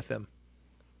fucking with them.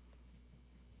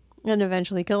 And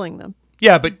eventually killing them.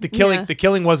 Yeah, but the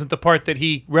killing wasn't the part that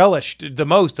he relished the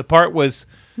most. The part was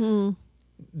the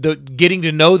getting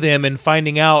to know them and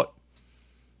finding out.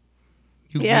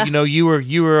 You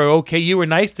were okay. You were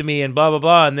nice to me, and blah blah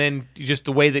blah. And then just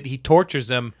the way that he tortures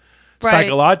them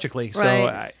psychologically. So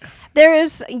right.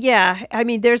 There's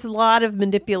a lot of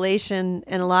manipulation,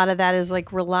 and a lot of that is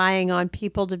like relying on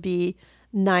people to be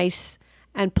nice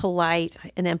and polite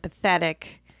and empathetic.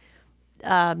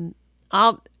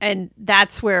 And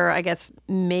that's where I guess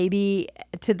maybe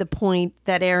to the point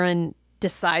that Aaron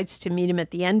decides to meet him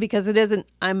at the end, because it isn't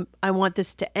I want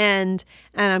this to end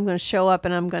and I'm going to show up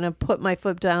and I'm going to put my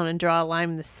foot down and draw a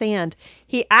line in the sand.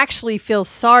 He actually feels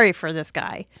sorry for this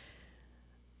guy.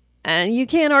 And you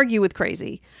can't argue with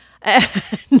crazy.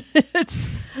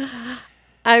 It's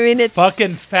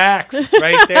fucking facts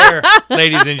right there,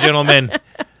 ladies and gentlemen.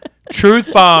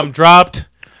 Truth bomb dropped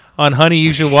on Honey,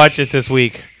 You Should Watch This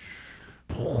week.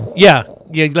 Yeah,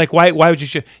 like why would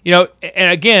you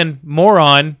and again,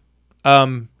 moron,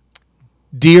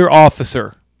 dear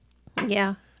officer.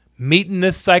 Yeah. Meeting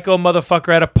this psycho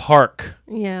motherfucker at a park.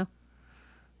 Yeah.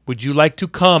 Would you like to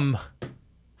come?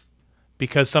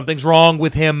 Because something's wrong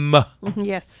with him.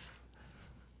 Yes.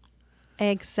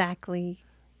 Exactly.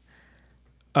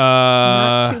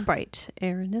 Not too bright.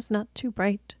 Aaron is not too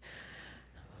bright.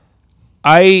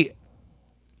 I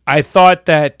thought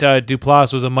that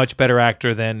Duplass was a much better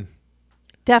actor than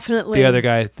definitely the other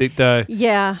guy.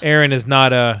 Aaron is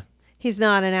not he's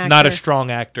not an actor. Not a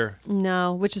strong actor.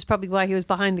 No, which is probably why he was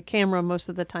behind the camera most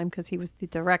of the time, because he was the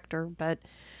director. But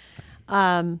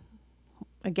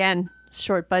again,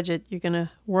 short budget. You're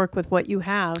gonna work with what you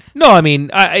have. No, I mean,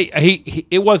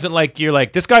 it wasn't like you're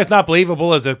like, this guy's not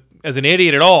believable as an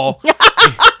idiot at all.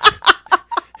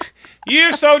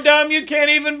 You're so dumb you can't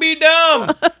even be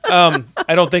dumb.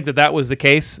 I don't think that was the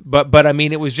case, but I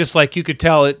mean, it was just like you could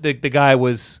tell the guy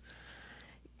was.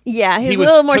 Yeah, he was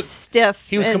a little more stiff.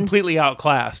 He was completely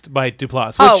outclassed by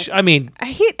Duplass, which I mean,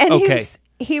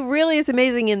 he really is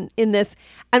amazing in this,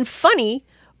 and funny,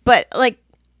 but like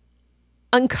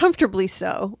uncomfortably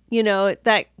so. You know,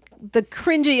 that the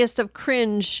cringiest of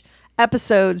cringe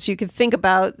episodes you could think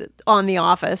about on The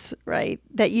Office, right?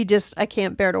 That I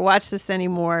can't bear to watch this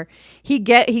anymore. He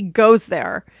goes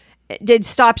there. It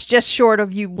stops just short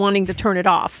of you wanting to turn it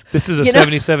off. This is a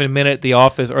 77-minute The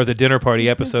Office or the dinner party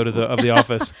episode of the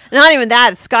Office. Not even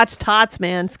that. It's Scott's Tots,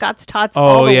 man. Scott's Tots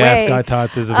all the way. Oh yeah, Scott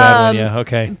Tots is a bad one. Yeah,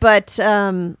 okay. But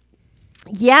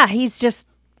yeah, he's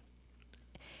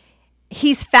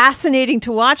fascinating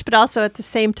to watch, but also at the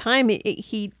same time,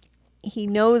 he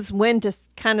knows when to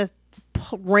kind of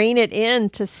rein it in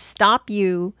to stop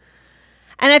you.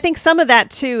 And I think some of that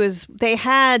too is they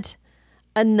had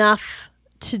enough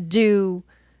to do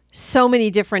so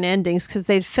many different endings because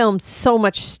they'd filmed so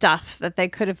much stuff that they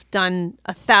could have done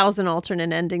 1,000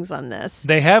 alternate endings on this.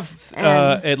 They have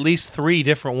at least 3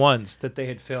 different ones that they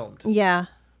had filmed. Yeah.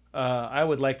 I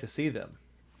would like to see them.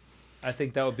 I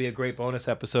think that would be a great bonus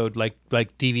episode, like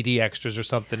DVD extras or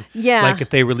something. Yeah. Like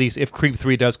if Creep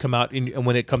 3 does come out, and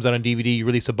when it comes out on DVD, you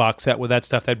release a box set with that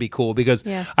stuff, that'd be cool, because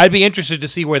I'd be interested to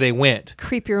see where they went.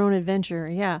 Creep Your Own Adventure,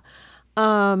 yeah.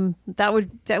 That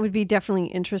would be definitely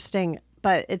interesting,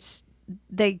 but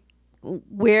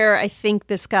where I think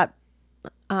this got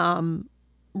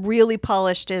really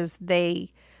polished is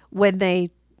when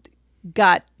they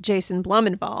got Jason Blum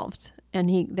involved.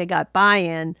 And they got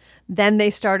buy-in, then they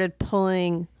started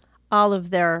pulling all of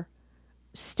their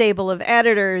stable of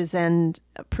editors and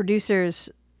producers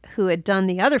who had done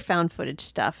the other found footage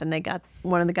stuff, and they got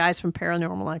one of the guys from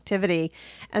Paranormal Activity,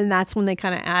 and that's when they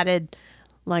kind of added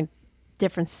like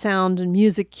different sound and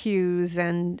music cues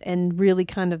and really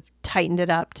kind of tightened it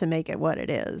up to make it what it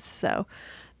is. So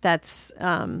that's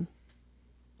when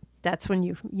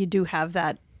you do have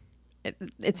that.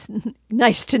 It's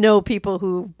nice to know people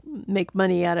who make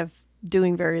money out of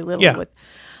doing very little. Yeah. With.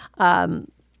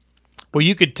 Well,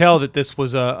 you could tell that this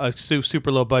was a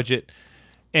super low budget,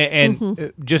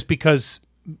 and just because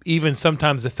even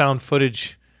sometimes this found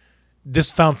footage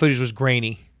was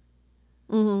grainy.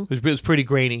 Mm-hmm. It was pretty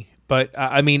grainy. But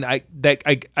I mean, I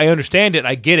understand it.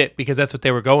 I get it because that's what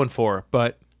they were going for.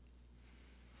 But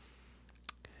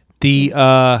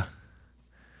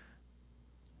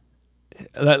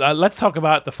let's talk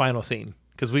about the final scene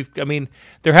because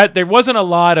there wasn't a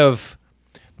lot of.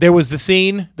 There was the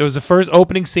scene. There was the first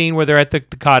opening scene where they're at the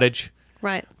cottage.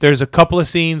 Right. There's a couple of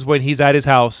scenes when he's at his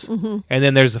house, and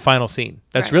then there's the final scene.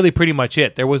 That's really pretty much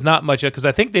it. There was not much because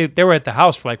I think they were at the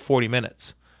house for like 40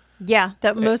 minutes. Yeah,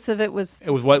 that most of it was. It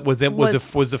was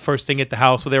the first thing at the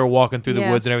house where they were walking through the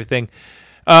woods and everything.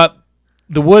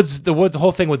 The woods, the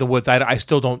whole thing with the woods. I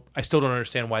still don't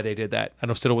understand why they did that. I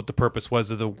don't still know what the purpose was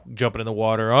of the jumping in the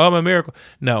water. Oh, I'm a miracle.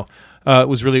 No,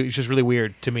 it's just really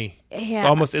weird to me.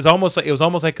 Yeah. It was almost like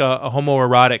a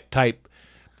homoerotic type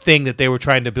thing that they were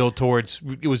trying to build towards.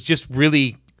 It was just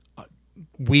really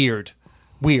weird.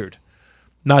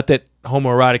 Not that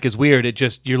homoerotic is weird. It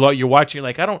just you're watching. You're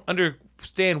like, I don't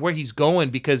understand where he's going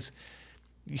because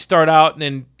you start out and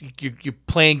then you're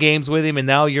playing games with him, and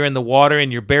now you're in the water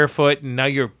and you're barefoot, and now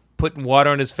you're putting water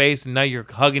on his face, and now you're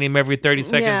hugging him every 30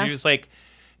 seconds. Yeah. You're just like,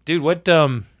 dude, what?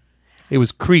 It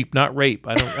was creep, not rape.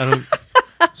 I don't.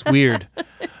 It's weird.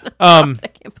 I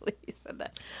can't believe you said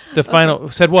that. The final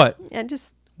said what? Yeah,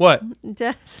 just. What?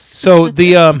 Just. So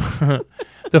the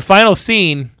the final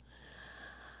scene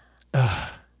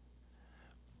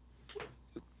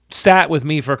sat with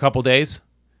me for a couple days.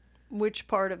 Which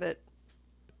part of it?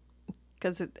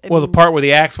 Because the part where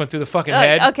the axe went through the fucking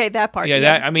head. Okay, that part. Yeah,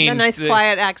 that. I mean, the nice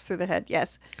quiet axe through the head.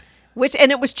 Yes,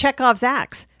 and it was Chekhov's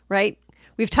axe, right?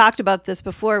 We've talked about this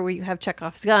before, where you have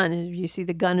Chekhov's gun, and if you see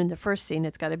the gun in the first scene,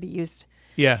 it's got to be used.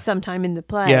 Sometime in the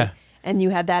play. Yeah. And you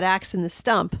had that axe in the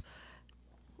stump.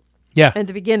 Yeah. At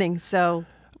the beginning, so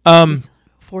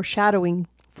foreshadowing.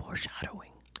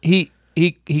 He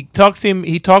talks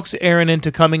Aaron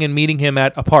into coming and meeting him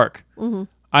at a park. Mm-hmm.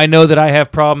 I know that I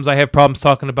have problems. I have problems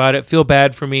talking about it. Feel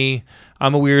bad for me.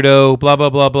 I'm a weirdo. Blah blah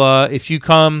blah blah. If you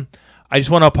come, I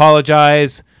just want to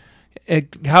apologize.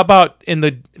 How about in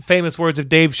the famous words of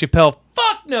Dave Chappelle?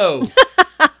 Fuck no.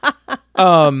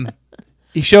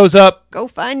 He shows up. Go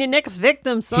find your next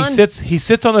victim, son. He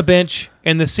sits on the bench,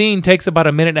 and the scene takes about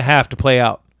a minute and a half to play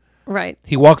out. Right.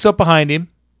 He walks up behind him,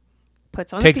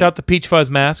 takes out the Peach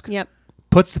Fuzz mask. Yep.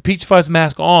 Puts the Peach Fuzz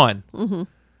mask on. Mm-hmm.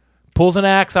 Pulls an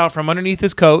axe out from underneath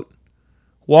his coat.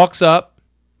 Walks up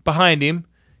behind him,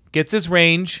 gets his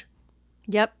range.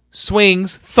 Yep.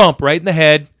 Swings, thump right in the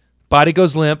head. Body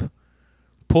goes limp.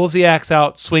 Pulls the axe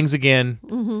out, swings again,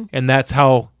 and that's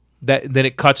how. Then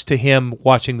it cuts to him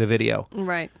watching the video.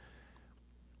 Right.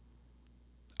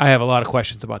 I have a lot of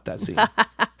questions about that scene.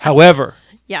 However,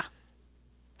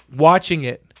 watching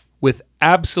it with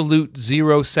absolute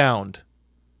zero sound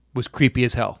was creepy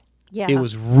as hell. Yeah. It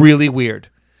was really weird.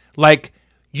 Like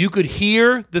you could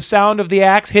hear the sound of the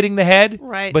axe hitting the head,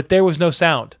 right, but there was no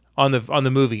sound on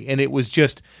the movie, and it was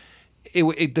just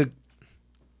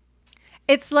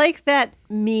It's like that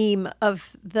meme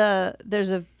of there's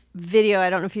a video, I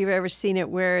don't know if you've ever seen it,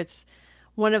 where it's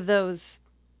one of those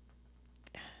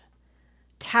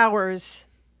towers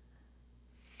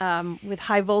with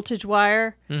high voltage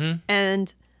wire,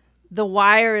 and the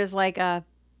wire is like a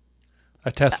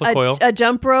Tesla coil, a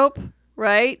jump rope,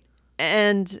 right?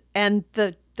 And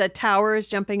the tower is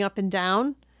jumping up and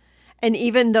down, and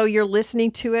even though you're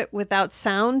listening to it without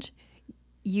sound,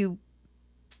 your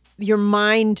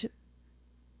mind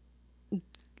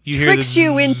tricks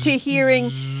you into hearing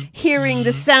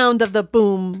the sound of the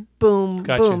boom, boom,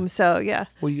 boom. So yeah.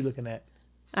 What are you looking at?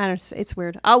 I don't know. It's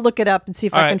weird. I'll look it up and see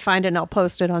if I can find it, and I'll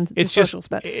post it on the socials.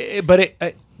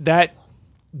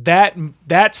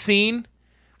 That scene,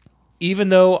 even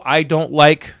though I don't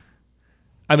like,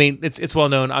 I mean, it's well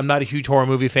known. I'm not a huge horror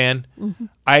movie fan. Mm-hmm.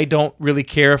 I don't really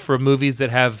care for movies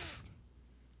that have.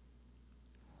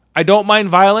 I don't mind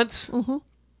violence. Mm-hmm.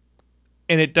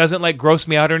 And it doesn't like gross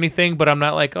me out or anything, but I'm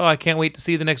not like, oh, I can't wait to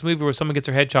see the next movie where someone gets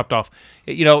their head chopped off.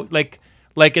 Like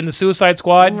in the Suicide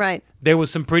Squad, right? There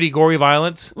was some pretty gory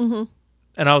violence, and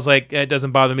I was like, it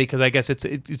doesn't bother me because I guess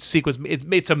it's sequence.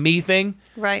 It's a me thing,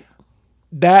 right?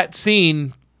 That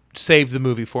scene saved the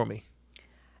movie for me,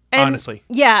 honestly.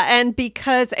 Yeah, and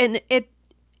because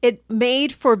it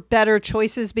made for better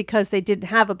choices because they didn't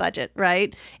have a budget,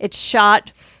 right? It's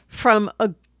shot from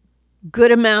a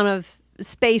good amount of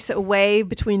space away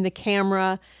between the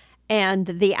camera and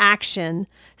the action,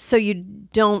 so you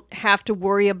don't have to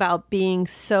worry about being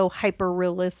so hyper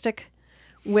realistic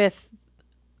with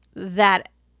that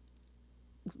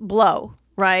blow,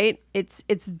 right? It's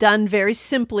done very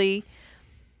simply,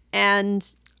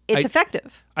 and it's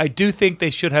effective. I do think they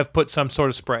should have put some sort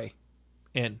of spray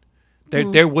in.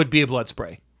 There would be a blood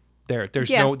spray.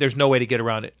 There's no way to get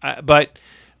around it. But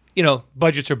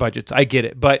budgets are budgets. I get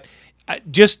it. But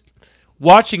just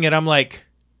watching it, I'm like,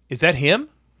 is that him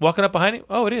walking up behind him?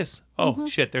 Oh, it is. Oh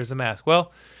shit, there's the mask.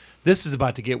 Well, this is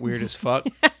about to get weird as fuck.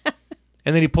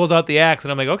 And then he pulls out the axe,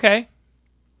 and I'm like, okay.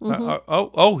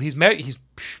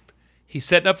 He's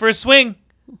setting up for a swing.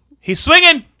 He's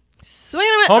swinging. Swing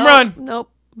him. Home run.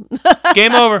 Nope.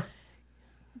 Game over.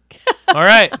 All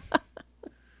right.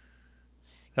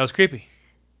 That was creepy.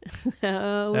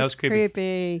 That was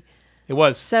creepy. It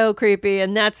was. So creepy.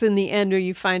 And that's in the end where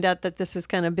you find out that this has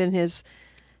kind of been his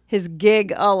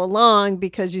gig all along,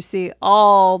 because you see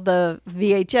all the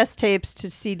VHS tapes to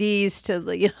CDs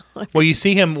to, Well, you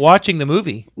see him watching the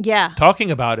movie. Yeah.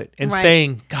 Talking about it and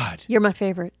saying, God. You're my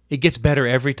favorite. It gets better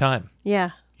every time.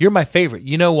 Yeah. You're my favorite.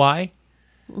 You know why?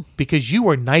 Because you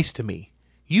were nice to me.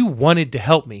 You wanted to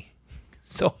help me.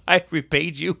 So I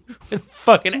repaid you with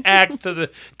fucking axe to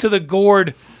the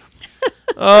gourd.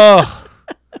 Oh.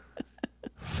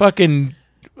 Fucking.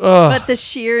 Oh. But the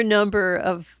sheer number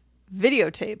of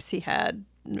videotapes he had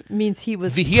means he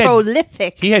was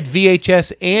prolific. He had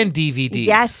VHS and DVDs.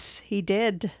 Yes, he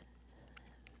did.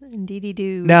 Indeed he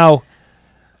do. Now,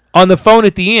 on the phone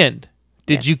at the end,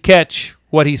 did you catch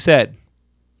what he said?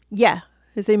 Yeah.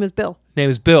 His name is Bill. His name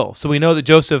is Bill. So we know that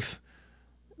Joseph,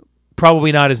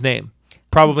 probably not his name.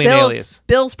 Probably an alias.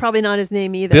 Bill's probably not his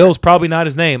name either. Bill's probably not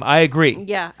his name. I agree.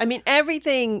 Yeah. I mean,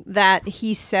 everything that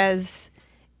he says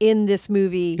in this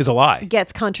movie is a lie.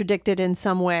 Gets contradicted in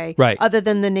some way. Right. Other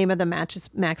than the name of the Max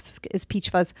is Peach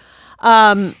Fuzz.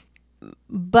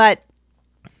 But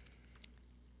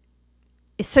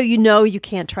so you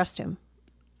can't trust him.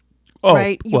 Oh,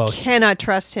 right? You cannot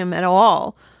trust him at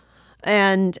all.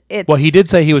 And it's... Well, he did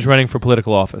say he was running for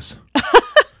political office.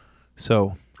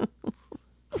 So...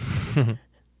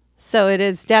 So it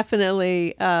is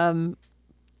definitely a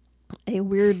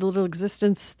weird little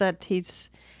existence that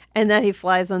he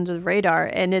flies under the radar,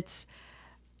 and it's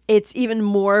even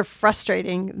more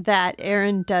frustrating that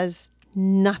Aaron does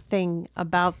nothing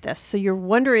about this. So you're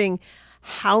wondering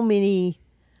how many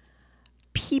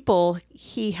people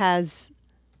he has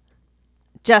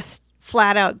just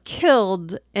flat out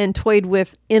killed and toyed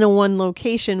with in a one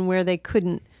location where they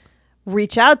couldn't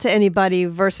reach out to anybody,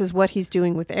 versus what he's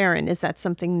doing with Aaron. Is that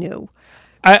something new?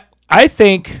 I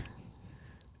think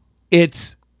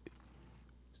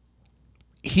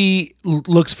he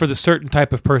looks for the certain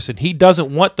type of person. He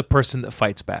doesn't want the person that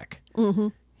fights back. Mm-hmm.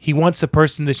 He wants a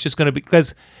person that's just going to be,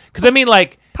 because I mean,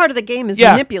 like, part of the game is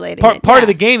manipulating. Part of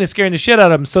the game is scaring the shit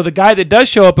out of him. So the guy that does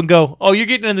show up and go, "Oh, you're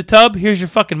getting in the tub. Here's your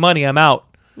fucking money. I'm out."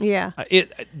 Yeah.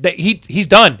 He's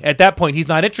done. At that point, he's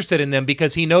not interested in them,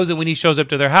 because he knows that when he shows up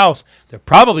to their house, they're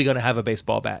probably going to have a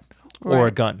baseball bat or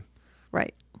a gun.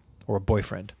 Right. Or a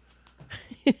boyfriend.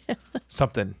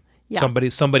 Something. Yeah.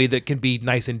 Somebody that can be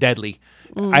nice and deadly.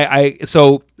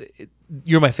 So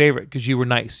you're my favorite because you were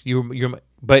nice.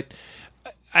 But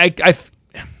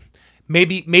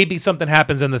maybe something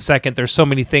happens in the second. There's so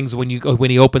many things when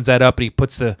he opens that up and he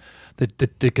puts the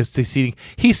seating.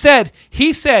 He said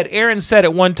Aaron said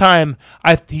at one time,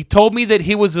 he told me that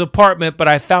he was an apartment, but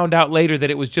I found out later that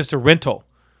it was just a rental.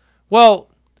 Well,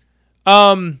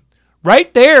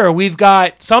 right there we've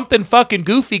got something fucking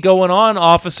goofy going on,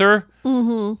 officer.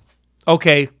 Mm-hmm.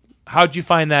 Okay, how'd you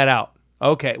find that out?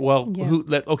 Okay, well,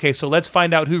 so let's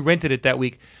find out who rented it that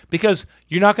week, because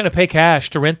you're not going to pay cash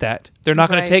to rent that. They're not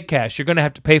going to take cash. You're going to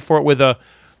have to pay for it with a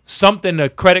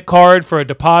credit card for a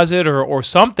deposit or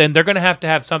something. They're going to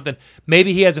have something.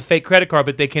 Maybe he has a fake credit card,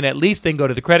 but they can at least then go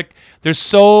to the credit. There's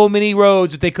so many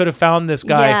roads that they could have found this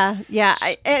guy. Yeah.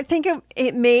 I think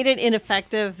it made it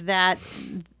ineffective that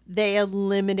they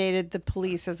eliminated the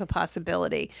police as a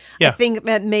possibility. Yeah. I think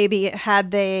that maybe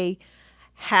had they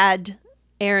had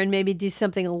Aaron maybe do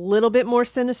something a little bit more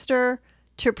sinister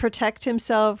to protect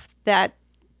himself, that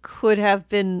could have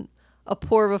been a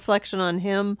poor reflection on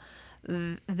him.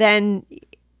 Then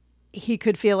he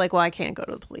could feel like, well, I can't go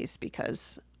to the police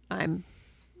because I'm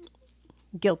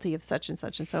guilty of such and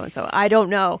such and so and so. I don't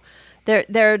know.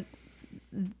 The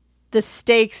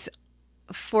stakes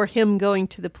for him going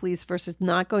to the police versus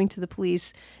not going to the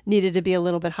police needed to be a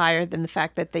little bit higher than the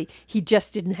fact that he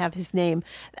just didn't have his name.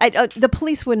 The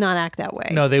police would not act that way.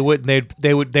 No, they wouldn't.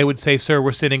 They would say, "Sir,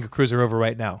 we're sending a cruiser over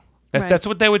right now." That's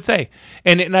what they would say.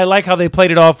 And I like how they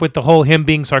played it off with the whole him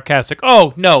being sarcastic.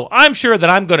 "Oh, no, I'm sure that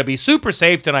I'm going to be super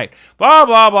safe tonight." Blah,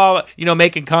 blah, blah.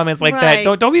 Making comments like that.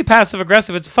 Don't be passive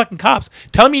aggressive. It's fucking cops.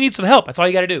 Tell them you need some help. That's all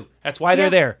you got to do. That's why they're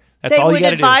there. That's they all you would got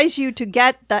to do. advise you to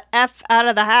get the F out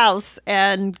of the house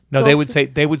and No, go they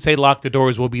would say lock the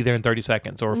doors. We'll be there in 30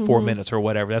 seconds or 4 minutes or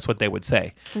whatever. That's what they would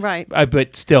say. right.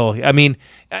 But still, I mean,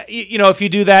 if you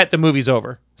do that, the movie's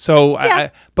over. So, Yeah.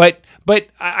 but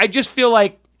I just feel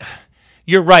like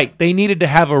you're right. They needed to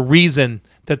have a reason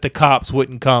that the cops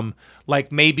wouldn't come.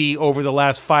 Like maybe over the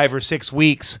last 5 or 6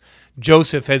 weeks,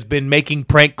 Joseph has been making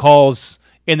prank calls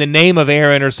in the name of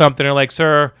Aaron or something. Or like,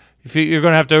 sir, if you're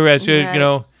going to have to arrest you, Right. you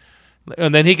know.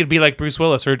 And then he could be like Bruce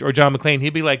Willis or John McClane.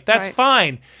 He'd be like, that's Right.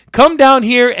 fine. Come down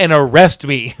here and arrest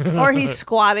me. Or he's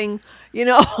squatting,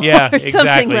 Yeah, or something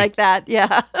exactly. like that.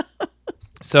 Yeah.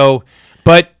 So,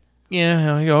 but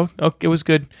yeah, it was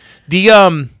good. The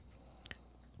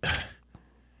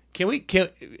can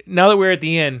now that we're at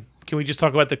the end, can we just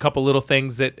talk about the couple little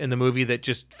things that in the movie that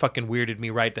just fucking weirded me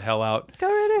right the hell out? Go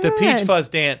right The ahead. Peach Fuzz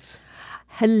dance.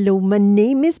 Hello, my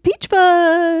name is Peach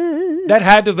Fuzz. That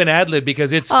had to have been ad-lib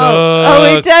because it sucked.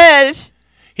 Oh, it did.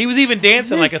 He was even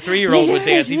dancing like a 3-year-old would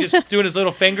dance. He just doing his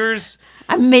little fingers.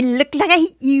 I may look like I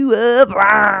hit you up. Rah,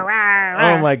 rah,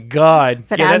 rah. Oh my god!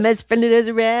 But Yeah, I'm that's- as friendly as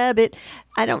a rabbit.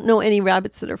 I don't know any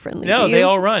rabbits that are friendly. No, Do you? they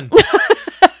all run.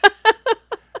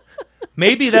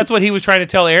 Maybe that's what he was trying to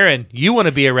tell Aaron. You want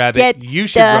to be a rabbit, Get you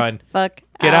should the run. Fuck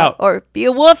Get out. Or be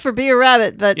a wolf or be a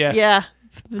rabbit. But Yeah. yeah,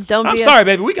 don't I'm be sorry,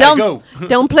 baby. We gotta don't, go.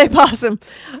 Don't play possum.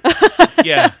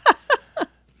 Yeah.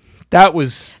 That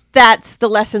was That's the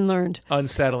lesson learned.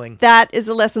 unsettling. That is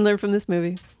a lesson learned from this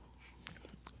movie.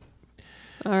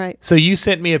 All right. So you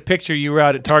sent me a picture. You were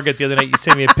out at Target the other night. You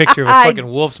sent me a picture of a fucking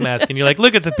wolf's mask, and you're like,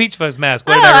 "Look, it's a Peach Fuzz mask."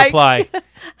 What did I reply?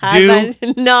 Do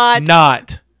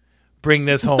not bring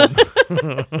this home.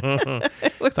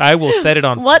 So I will set it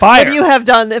on What fire. would you have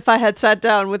done if I had sat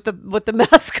down with the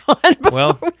mask on before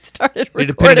Well, we started It recording?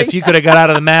 depended if you could have got out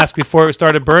of the mask before it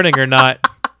started burning or not.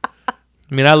 I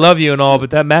mean, I love you and all, but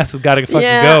that mask has got to fucking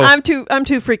yeah, go. I'm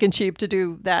too freaking cheap to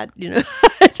do that.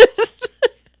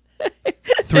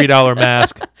 $3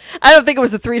 mask. I don't think it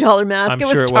was a $3 mask. I'm It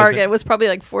was sure it Target. wasn't. It was probably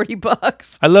like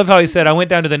 $40. I love how he said, I went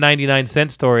down to the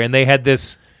 99-cent store and they had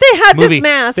this They had movie. this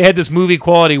mask. They had this movie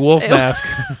quality wolf mask.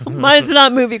 Mine's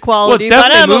not movie quality. Well, it's but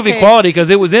definitely I'm movie okay. quality because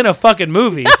it was in a fucking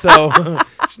movie. So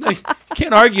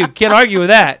can't argue with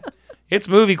that. It's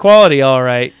movie quality, all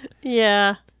right.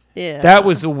 Yeah. Yeah. That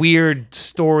was a weird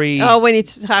story. Oh, when he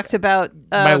talked about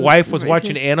My wife was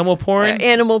watching animal porn.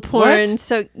 animal porn. What?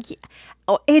 So,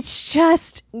 it's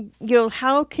just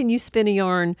how can you spin a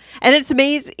yarn? And it's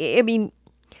amazing. I mean,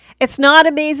 it's not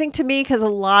amazing to me because a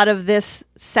lot of this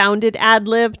sounded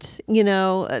ad-libbed.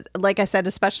 Like I said,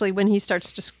 especially when Aaron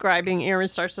starts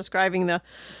describing the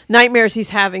nightmares he's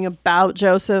having about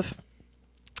Joseph.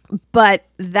 But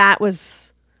that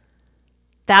was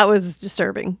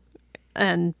disturbing,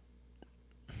 and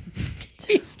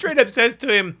He straight up says to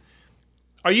him,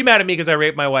 "Are you mad at me because I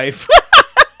raped my wife?"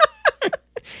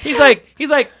 He's like,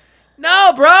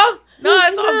 "No, bro. No,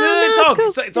 it's all good.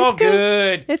 it's cool. It's all It's cool.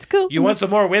 good. it's cool. You want some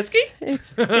more whiskey?"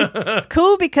 It's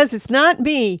cool because it's not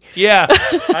me. Yeah,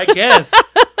 I guess.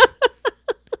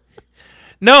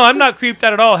 No, I'm not creeped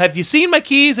out at all. Have you seen my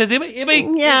keys? Has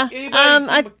anybody? Yeah. anybody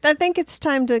seen I think it's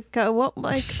time to go.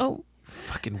 What?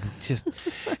 fucking just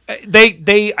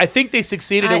they I think they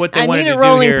succeeded at what they wanted need to a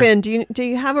rolling do here. pin. Do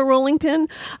you have a rolling pin?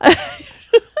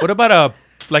 What about a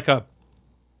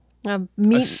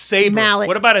Meat saber? mallet.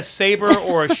 What about a saber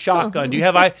or a shotgun? Do you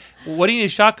have what do you need a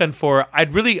shotgun for? I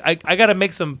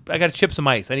gotta chip some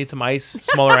ice. I need some ice,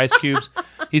 smaller ice cubes.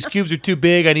 These cubes are too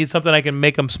big. I need something I can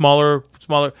make them smaller.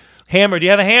 Hammer. Do you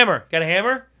have a hammer? Got a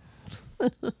hammer?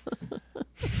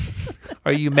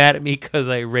 Are you mad at me because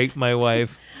I raped my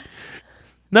wife?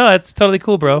 No, that's totally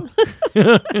cool, bro.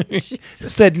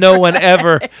 Said no one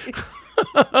ever.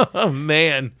 Oh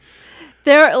man.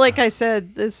 There, like I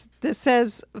said, this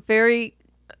says very,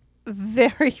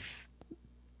 very,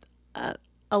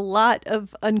 a lot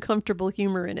of uncomfortable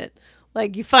humor in it.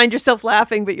 Like you find yourself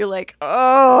laughing, but you're like,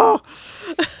 oh,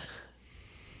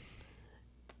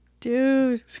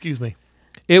 dude. Excuse me.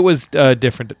 It was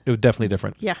different. It was definitely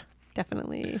different. Yeah,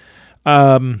 definitely.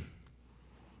 All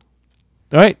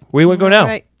right, where you want to go now?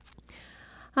 Right.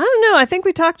 I don't know. I think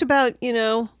we talked about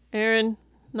Aaron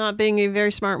not being a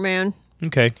very smart man.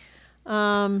 Okay.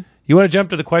 You want to jump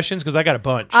to the questions because I got a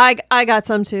bunch. I got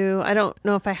some too. I don't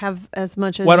know if I have as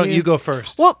much as Why don't you go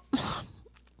first? Well,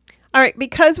 all right,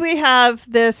 because we have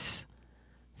this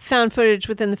found footage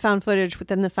within the found footage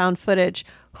within the found footage.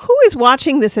 Who is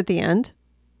watching this at the end?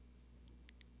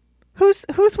 Who's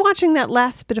watching that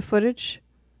last bit of footage?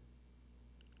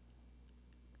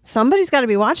 Somebody's got to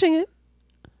be watching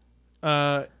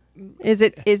it. Is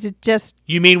it just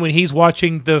You mean when he's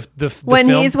watching the when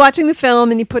film? he's watching the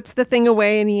film and he puts the thing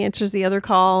away and he answers the other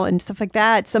call and stuff like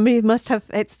that? Somebody must have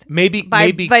maybe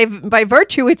by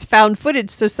virtue it's found footage,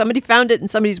 so somebody found it and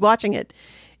somebody's watching it.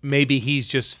 Maybe he's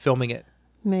just filming it.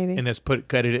 Maybe. And has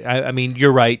cut it. I mean,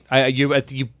 you're right.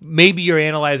 Maybe you're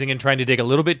analyzing and trying to dig a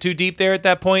little bit too deep there at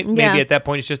that point. Yeah. Maybe at that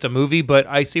point it's just a movie, but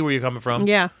I see where you're coming from.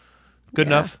 Yeah. Good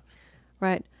enough.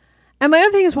 Right. And my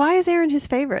other thing is, why is Aaron his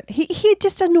favorite? He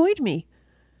just annoyed me.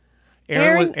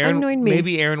 Aaron annoyed me.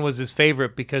 Maybe Aaron was his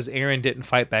favorite because Aaron didn't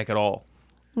fight back at all.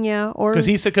 Yeah, or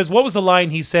Because what was the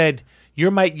line he said? You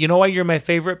know why you're my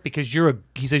favorite? Because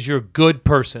he says you're a good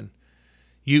person.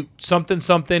 You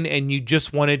something and you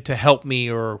just wanted to help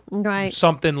me or right.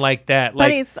 something like that. But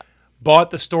Like he's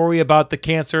bought the story about the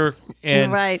cancer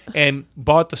and right. and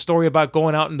bought the story about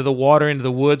going out into the water, into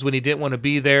the woods when he didn't want to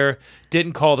be there,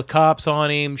 didn't call the cops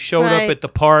on him, showed right. up at the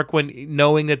park when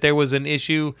knowing that there was an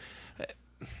issue.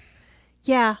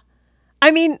 Yeah.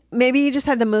 I mean, maybe he just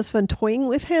had the most fun toying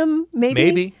with him.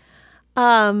 Maybe.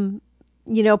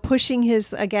 Pushing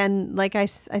his, again, like I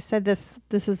said, this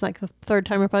is like the third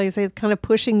time I probably say, kind of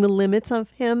pushing the limits of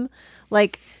him.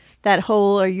 Like that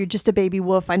whole, are you just a baby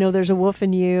wolf? I know there's a wolf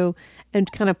in you. And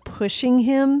kind of pushing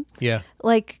him. Yeah.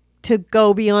 Like to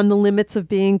go beyond the limits of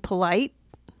being polite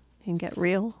and get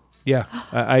real. Yeah.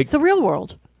 It's the real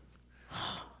world.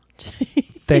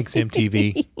 Thanks,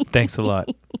 MTV. Thanks a lot.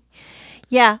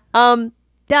 Yeah.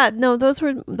 Yeah. No, those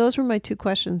were my two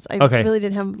questions. I really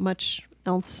didn't have much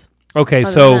else. Okay,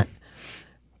 so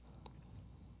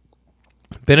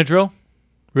Benadryl,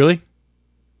 really?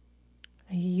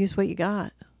 You use what you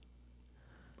got.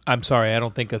 I'm sorry, I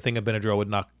don't think a thing of Benadryl would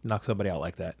knock somebody out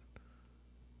like that.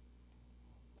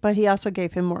 But he also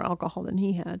gave him more alcohol than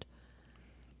he had.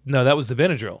 No, that was the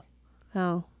Benadryl.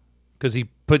 Oh. Because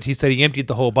he said he emptied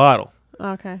the whole bottle.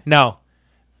 Okay. Now,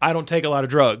 I don't take a lot of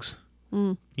drugs.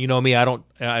 Mm. You know me. I don't.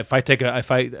 If I take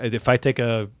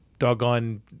a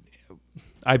doggone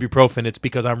ibuprofen, it's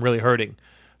because I'm really hurting.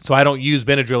 So I don't use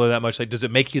Benadryl that much. Like, does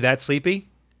it make you that sleepy?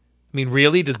 I mean,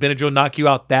 really? Does Benadryl knock you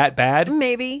out that bad?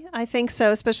 Maybe. I think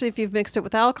so, especially if you've mixed it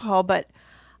with alcohol. But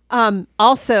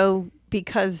also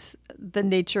because the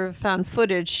nature of found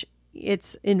footage,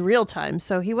 it's in real time.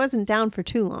 So he wasn't down for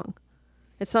too long.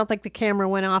 It's not like the camera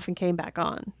went off and came back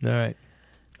on. All right.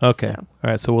 Okay. So. All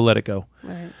right. So we'll let it go.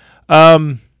 Right.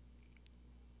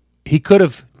 He could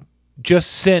have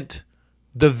just sent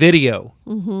the video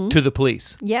to the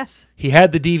police. Yes. He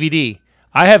had the DVD.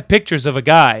 I have pictures of a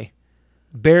guy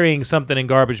burying something in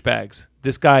garbage bags.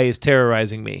 This guy is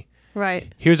terrorizing me.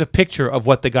 Right. Here's a picture of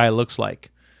what the guy looks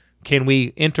like. Can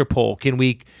we Interpol? Can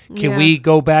we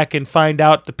go back and find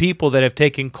out the people that have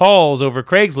taken calls over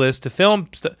Craigslist to film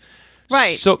stuff?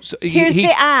 Right. So here's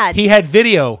the ad. He had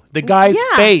video. The guy's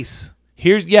face.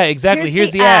 Exactly.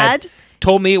 Here's the ad.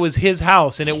 Told me it was his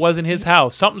house and it wasn't his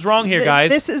house. Something's wrong here,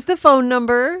 guys. This is the phone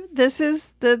number. This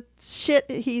is the shit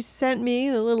he sent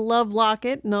me, the little love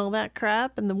locket and all that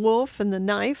crap and the wolf and the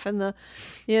knife and the,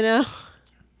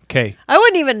 Okay. I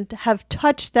wouldn't even have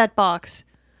touched that box.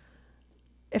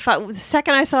 The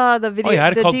second I saw the video,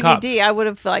 I'd the called DVD, cops. I would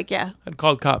have I'd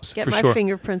called cops get for my sure.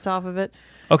 fingerprints off of it.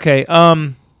 Okay.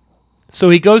 So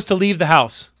he goes to leave the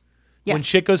house. Yeah. When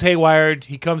shit goes haywire,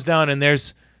 he comes down and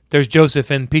there's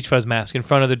Joseph in Peach Fuzz mask in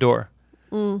front of the door.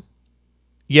 Mm.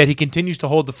 Yet he continues to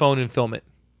hold the phone and film it.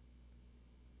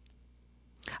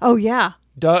 Oh, yeah.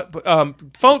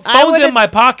 Phone's in my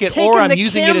pocket, or I'm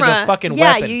using it as a fucking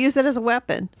weapon. Yeah, you use it as a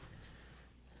weapon.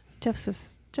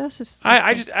 Joseph's.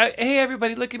 Hey,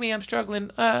 everybody, look at me. I'm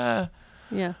struggling. Yeah.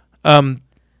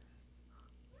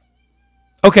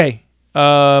 Okay.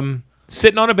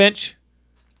 Sitting on a bench.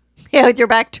 Yeah, with your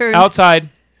back turned. Outside.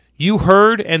 You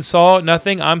heard and saw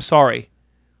nothing. I'm sorry.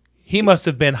 He must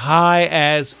have been high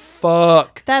as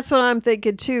fuck. That's what I'm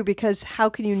thinking too, because how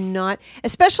can you not,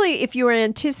 especially if you were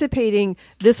anticipating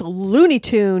this Looney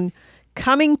Tune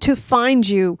coming to find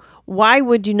you, why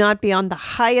would you not be on the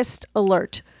highest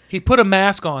alert? He put a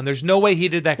mask on. There's no way he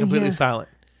did that completely silent.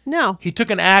 No. He took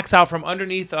an axe out from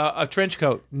underneath a trench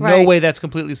coat. No Right. way that's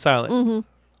completely silent. Mm-hmm.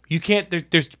 You can't,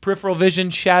 there's peripheral vision,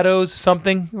 shadows,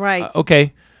 something. Right.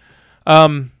 Okay.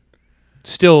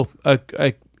 Still,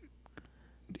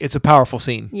 it's a powerful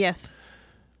scene. Yes.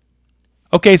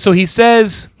 Okay, so he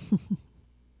says,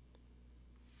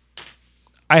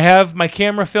 I have my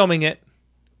camera filming it,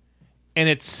 and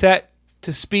it's set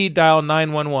to speed dial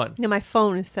 911. No, my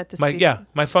phone is set to speed.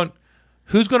 My phone.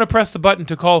 Who's going to press the button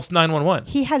to call 911?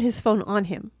 He had his phone on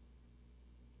him.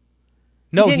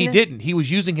 No, he didn't. He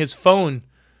was using his phone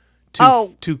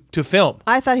to film.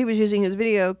 I thought he was using his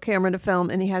video camera to film,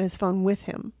 and he had his phone with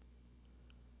him.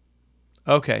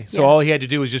 Okay, so Yeah. all he had to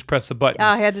do was just press the button.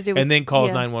 All I had to do was... and then call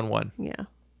yeah. 911. Yeah.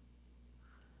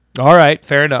 All right,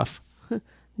 fair enough.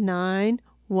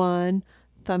 9-1.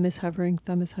 Thumb is hovering.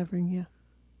 Yeah.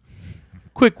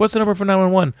 Quick, what's the number for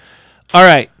 911? All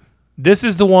right, this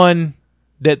is the one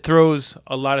that throws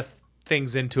a lot of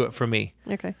things into it for me.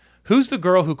 Okay. Who's the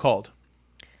girl who called?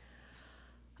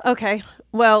 Okay.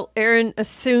 Well, Aaron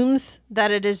assumes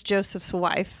that it is Joseph's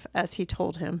wife, as he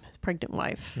told him, his pregnant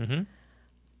wife. Mm-hmm.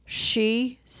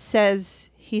 She says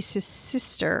he's his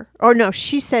sister. Or no,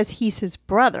 she says he's his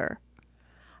brother.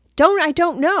 I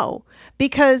don't know.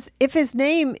 Because if his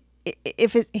name...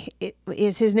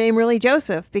 is his name really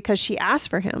Joseph? Because she asked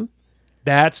for him.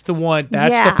 That's the one.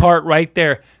 That's Yeah. the part right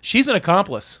there. She's an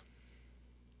accomplice.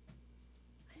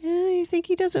 You think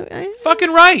he doesn't?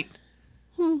 Fucking right.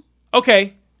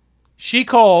 Okay. She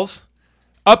calls.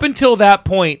 Up until that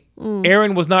point,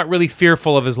 Aaron was not really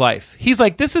fearful of his life. He's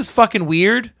like, this is fucking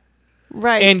weird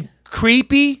Right. and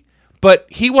creepy, but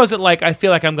he wasn't like, I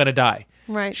feel like I'm going to die.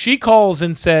 Right. She calls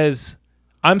and says,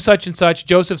 I'm such and such,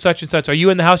 Joseph such and such. Are you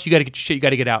in the house? You got to get your shit. You got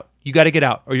to get out. You got to get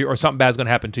out, or something bad's going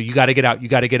to happen to you. You got to get out. You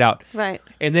got to get out. Right.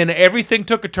 And then everything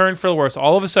took a turn for the worse.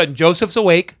 All of a sudden, Joseph's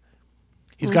awake.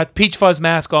 He's got Peach Fuzz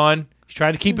mask on. She's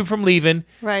trying to keep him from leaving.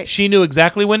 Right. She knew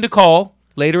exactly when to call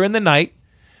later in the night.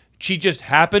 She just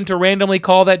happened to randomly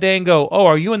call that day and go, oh,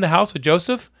 are you in the house with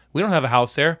Joseph? We don't have a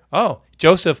house there. Oh,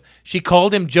 Joseph. She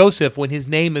called him Joseph when his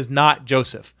name is not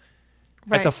Joseph.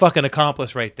 That's Right. a fucking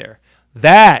accomplice right there.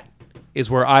 That is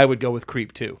where I would go with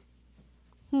creep too.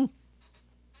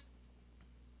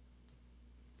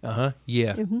 Uh-huh.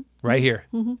 Yeah. Right here.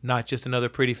 Not just another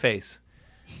pretty face.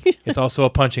 It's also a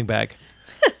punching bag.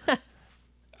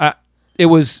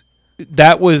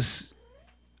 That was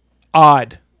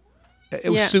odd. It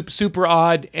was Yeah. super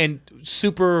odd and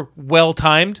super well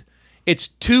timed. It's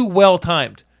too well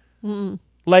timed.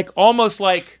 Like almost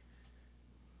like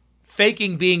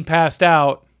faking being passed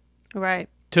out Right.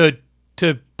 to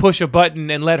push a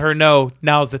button and let her know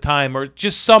now's the time, or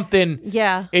just something.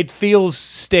 Yeah. It feels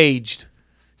staged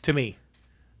to me.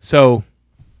 So,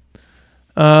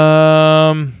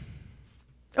 Oh,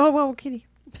 well, kitty.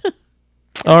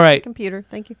 all right. Computer.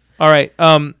 Thank you. All right.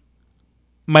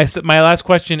 My last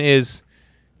question is,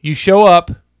 you show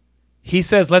up, he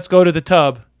says, let's go to the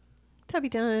tub, Tubby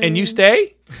time. and you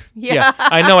stay? Yeah.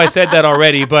 I know I said that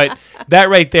already, but that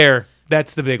right there,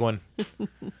 that's the big one.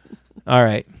 All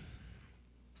right.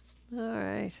 All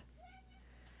right.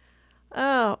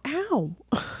 Oh, ow.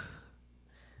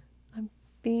 I'm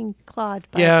being clawed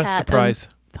by a Yeah, cat. surprise.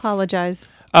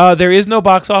 Apologize. There is no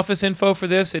box office info for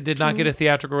this. It did not get a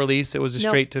theatrical release. It was a Nope.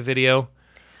 straight to video.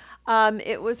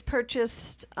 It was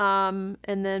purchased and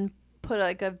then put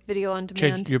like a video on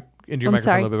demand. Change your I'm microphone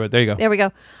sorry. a little bit. There you go. There we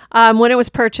go. When it was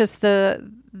purchased,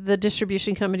 the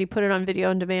distribution company put it on video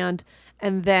on demand,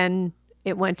 and then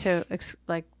it went to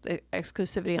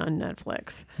exclusivity on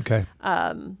Netflix. Okay.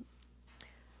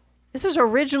 This was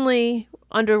originally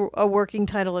under a working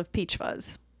title of Peach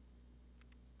Fuzz,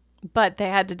 but they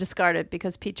had to discard it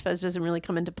because Peach Fuzz doesn't really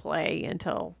come into play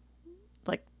until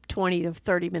like 20 to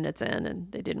 30 minutes in, and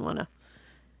they didn't want to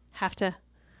have to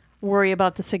worry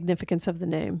about the significance of the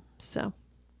name. So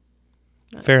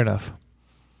Fair enough.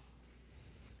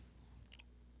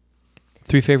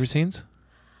 3 favorite scenes?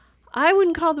 I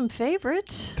wouldn't call them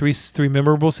favorite. 3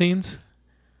 memorable scenes?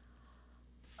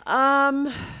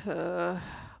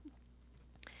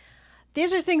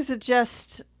 These are things that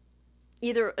just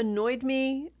either annoyed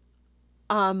me,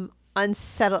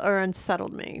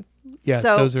 unsettled me. Yeah,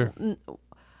 So, those are.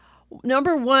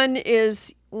 Number one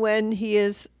is when he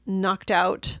is knocked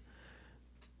out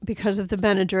because of the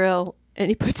Benadryl, and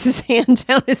he puts his hand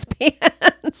down his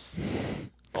pants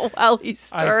while he's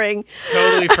stirring.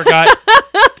 Totally forgot.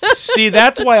 See,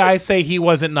 that's why I say he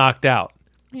wasn't knocked out.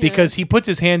 Because he puts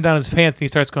his hand down his pants and he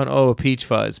starts going, oh, peach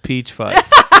fuzz.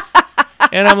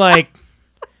 And I'm like,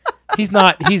 he's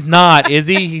not, is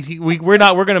he? We're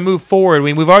going to move forward.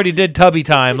 We've already did tubby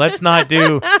time. Let's not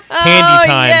do handy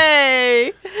time.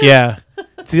 Yay! Yeah.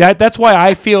 See, that's why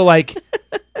I feel like,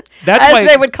 that's As why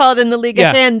they would call it in the league,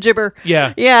 Yeah. a hand jibber.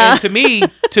 Yeah. Yeah. And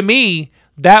to me,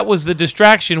 that was the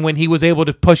distraction when he was able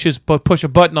to push a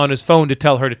button on his phone to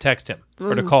tell her to text him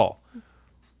or to call.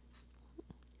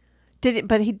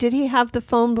 Did he have the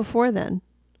phone before then?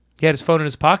 He had his phone in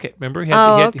his pocket. Remember? He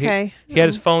Okay. He had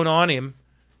his phone on him,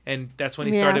 and that's when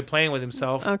he Yeah. started playing with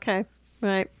himself. Okay,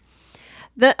 right.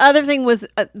 The other thing was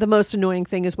the most annoying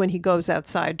thing is when he goes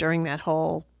outside during that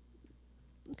whole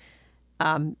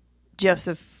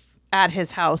Joseph at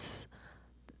his house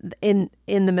in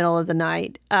the middle of the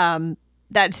night.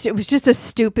 It was just a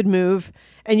stupid move,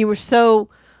 and you were so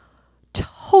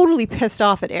totally pissed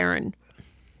off at Aaron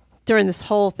during this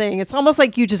whole thing. It's almost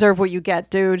like you deserve what you get,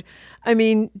 dude. I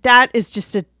mean, that is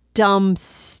just a dumb,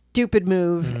 stupid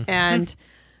move, and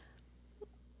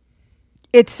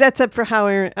it sets up for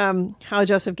how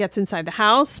Joseph gets inside the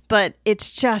house. But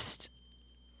it's just,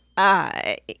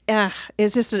 it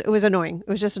was annoying. It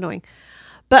was just annoying.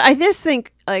 But I just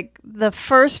think like the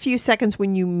first few seconds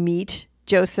when you meet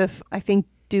Joseph, I think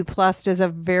Duplass does a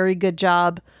very good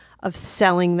job of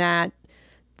selling that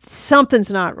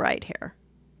something's not right here,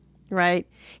 right?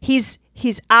 He's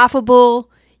affable.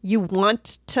 You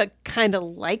want to kind of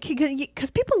like him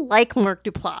because people like Mark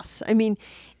Duplass. I mean,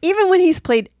 even when he's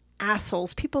played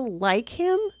assholes, people like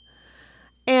him.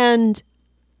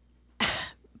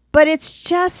 But it's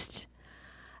just,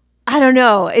 I don't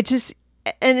know.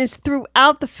 And it's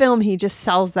throughout the film, he just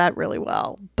sells that really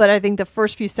well. But I think the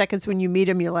first few seconds when you meet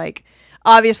him, you're like,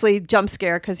 obviously jump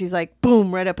scare because he's like,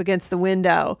 boom, right up against the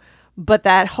window. But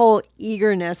that whole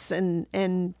eagerness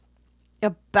and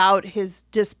about his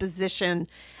disposition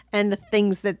and the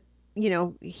things that,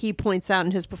 he points out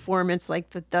in his performance,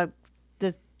 like the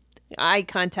eye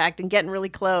contact and getting really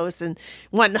close and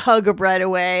wanting to hug him right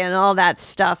away and all that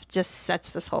stuff just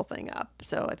sets this whole thing up.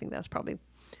 So I think that's probably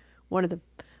one of the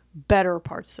better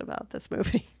parts about this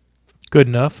movie. Good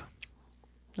enough.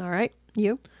 All right.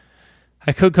 You?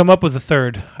 I could come up with a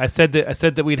third. I said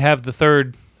that we'd have the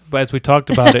third as we talked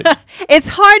about it. It's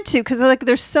hard to because like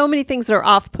there's so many things that are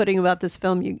off-putting about this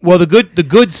film. Well, the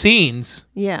good scenes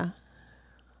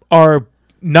are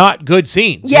not good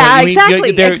scenes. Yeah, exactly.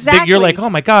 Exactly. You're like, oh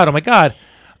my god.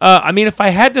 I mean, if I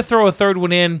had to throw a third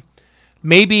one in,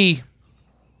 maybe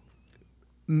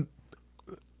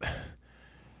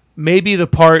the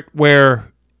part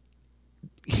where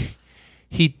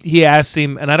he asks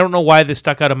him, and I don't know why this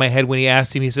stuck out of my head when he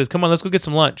asked him. He says, "Come on, let's go get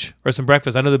some lunch or some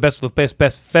breakfast. I know the best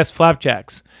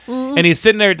flapjacks." Mm-hmm. And he's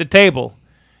sitting there at the table,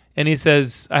 and he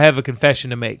says, "I have a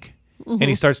confession to make." Mm-hmm. And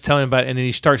he starts telling him about it, and then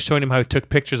he starts showing him how he took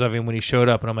pictures of him when he showed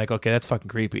up, and I'm like, okay, that's fucking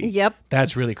creepy. Yep,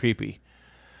 that's really creepy.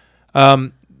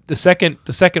 The second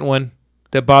one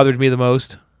that bothered me the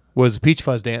most was the Peach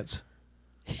Fuzz dance.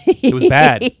 It was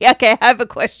bad. Okay, I have a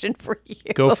question for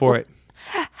you. Go for it.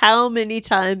 How many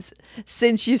times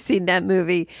since you've seen that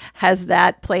movie has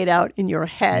that played out in your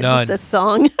head? None. The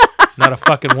song? Not a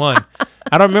fucking one.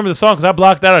 I don't remember the song because I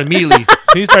blocked that out immediately.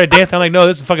 So he started dancing. I'm like, no,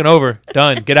 this is fucking over.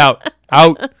 Done. Get out.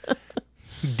 Out.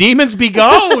 Demons be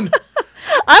gone.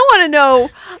 I want to know.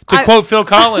 To quote Phil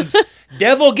Collins,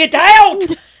 devil, get out.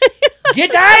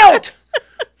 Get out.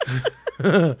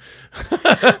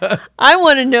 I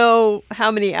want to know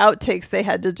how many outtakes they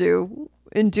had to do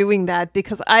in doing that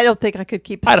because I don't think I could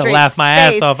keep a straight I'd have laughed my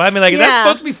face. ass off. I mean, like, is that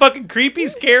supposed to be fucking creepy,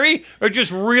 scary, or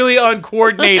just really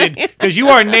uncoordinated? Because you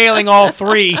are nailing all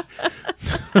three.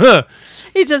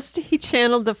 He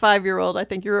channeled the 5-year-old. I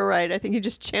think you were right. I think he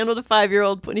just channeled a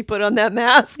 5-year-old when he put on that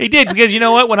mask. He did, because you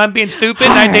know what? When I'm being stupid,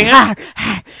 I dance.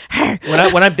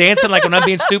 when I'm dancing, like when I'm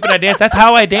being stupid, I dance. That's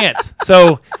how I dance.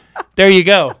 So there you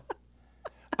go.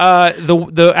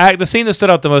 The scene that stood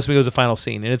out the most to me was the final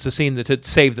scene, and it's a scene that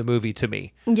saved the movie to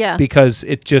me. Yeah. Because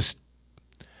it just,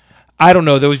 I don't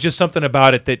know, there was just something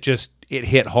about it that just it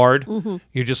hit hard. Mm-hmm.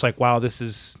 You're just like, wow, this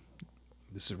is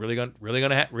really gonna.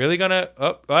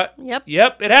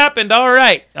 Yep, it happened. All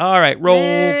right. Roll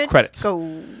there credits.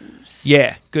 Goes.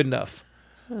 Yeah, good enough.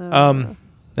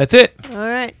 That's it. All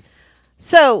right.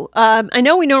 So I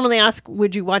know we normally ask,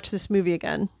 would you watch this movie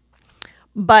again?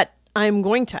 But I'm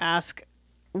going to ask,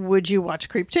 would you watch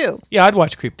Creep 2? Yeah, I'd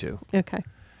watch Creep 2. Okay.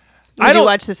 Would you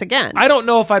watch this again? I don't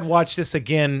know if I'd watch this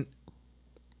again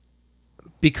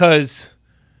because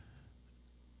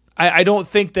I don't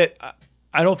think that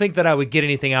I would get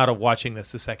anything out of watching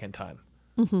this the second time.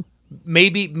 Mm-hmm.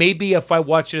 Maybe if I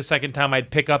watched it a second time, I'd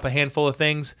pick up a handful of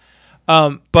things.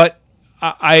 But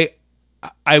I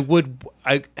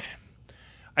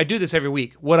do this every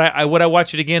week. Would I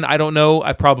watch it again? I don't know.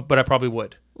 But I probably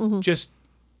would. Mm-hmm. Just,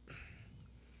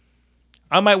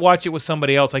 I might watch it with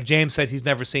somebody else. Like James said, he's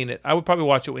never seen it. I would probably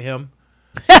watch it with him.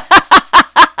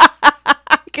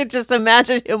 I could just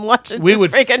imagine him watching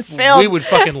freaking film. We would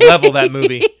fucking level that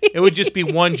movie. It would just be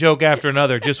one joke after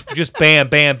another. Just bam,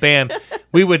 bam, bam.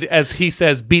 We would, as he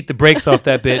says, beat the brakes off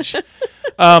that bitch.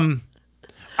 I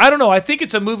don't know. I think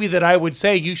it's a movie that I would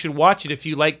say you should watch it if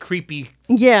you like creepy.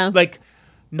 Yeah. Like,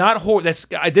 not horror.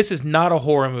 This is not a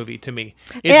horror movie to me.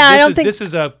 This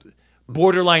is a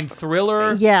borderline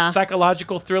thriller,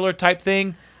 psychological thriller type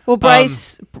thing. Well,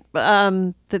 Bryce,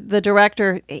 the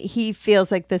director, he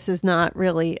feels like this is not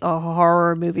really a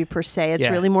horror movie per se. It's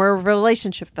really more of a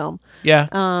relationship film. Yeah.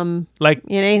 Like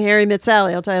it ain't Harry Met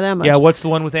Sally. I'll tell you that much. Yeah. What's the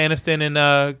one with Aniston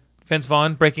and Vince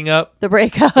Vaughn breaking up. The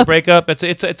breakup. The breakup.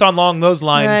 It's on along those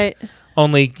lines. Right.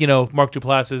 Only Mark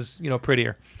Duplass is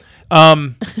prettier.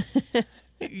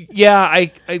 Yeah,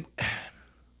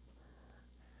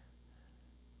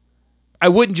 I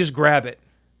wouldn't just grab it.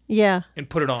 Yeah. And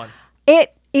put it on.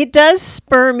 It does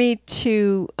spur me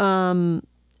to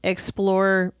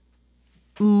explore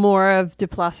more of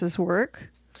Duplass's work.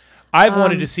 I've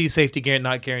wanted to see Safety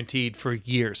Not Guaranteed for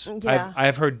years. Yeah.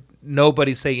 I've heard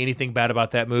nobody say anything bad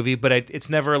about that movie, but it's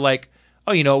never like,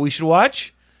 oh, you know what we should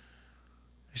watch?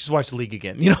 We should watch The League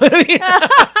again. You know what I mean?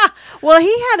 Well,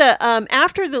 he had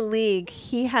after The League,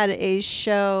 he had a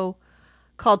show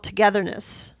called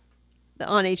Togetherness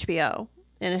on HBO,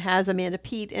 and it has Amanda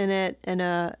Peet in it, and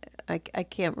I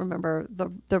can't remember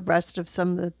the rest of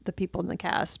some of the people in the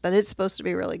cast, but it's supposed to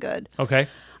be really good. Okay.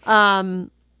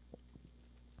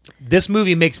 This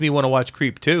movie makes me want to watch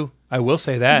Creep too. I will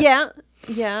say that. Yeah.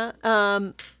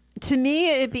 To me,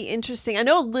 it'd be interesting. I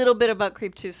know a little bit about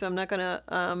Creep 2, so I'm not going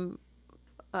to...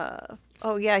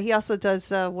 oh, yeah, he also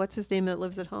does... what's his name that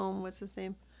lives at home? What's his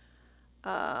name?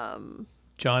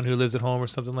 John Who Lives at Home or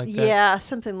something like that? Yeah,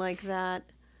 something like that.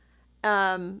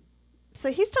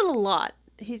 So he's done a lot.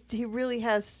 He really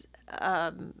has...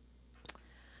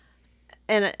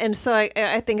 And so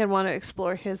I think I'd want to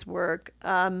explore his work.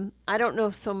 I don't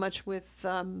know so much with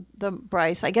the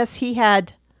Bryce. I guess he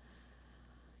had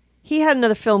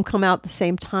another film come out the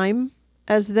same time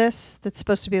as this that's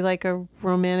supposed to be like a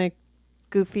romantic,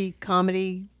 goofy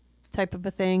comedy type of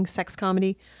a thing, sex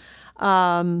comedy.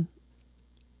 So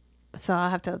I'll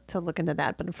have to look into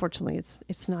that. But unfortunately,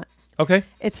 it's not. Okay.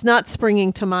 It's not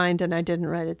springing to mind, and I didn't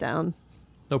write it down.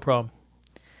 No problem.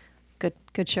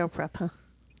 Good show prep, huh?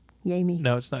 Yay me.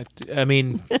 No, it's not. I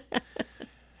mean,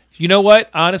 you know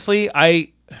what? Honestly,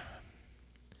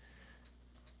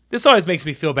 this always makes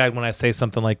me feel bad when I say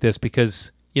something like this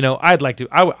because, I'd like to.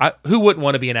 Who wouldn't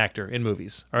want to be an actor in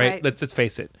movies? All right? Let's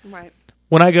face it. Right.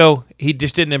 When I go, he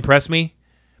just didn't impress me.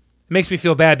 It makes me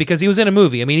feel bad because he was in a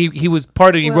movie. I mean, he was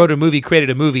part of. He wrote a movie, created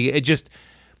a movie. It just.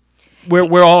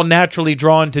 We're all naturally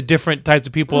drawn to different types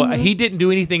of people. Mm-hmm. He didn't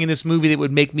do anything in this movie that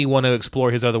would make me want to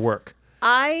explore his other work.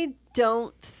 I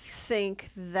don't think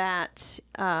that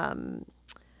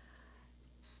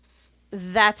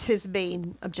that's his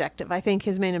main objective. I think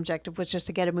his main objective was just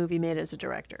to get a movie made as a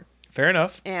director. Fair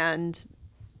enough. And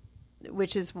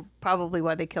which is probably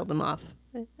why they killed him off.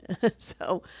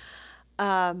 So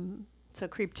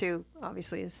Creep 2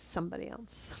 obviously is somebody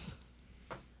else.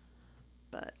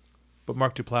 But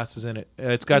Mark Duplass is in it.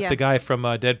 It's got the guy from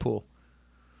Deadpool,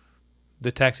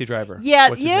 the taxi driver.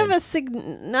 Yeah, you have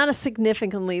not a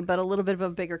significantly, but a little bit of a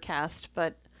bigger cast.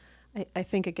 But I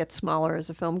think it gets smaller as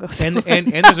the film goes on.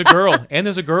 And there's a girl.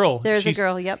 There's a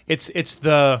girl. Yep. It's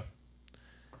the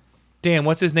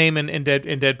what's his name in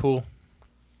Deadpool?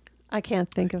 I can't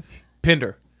think of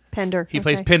Pinder. He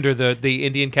plays Pinder, the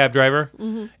Indian cab driver.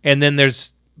 Mm-hmm. And then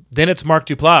it's Mark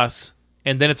Duplass,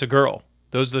 and then it's a girl.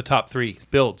 Those are the top three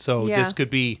build. So this could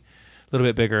be a little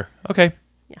bit bigger. Okay.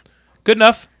 Yeah. Good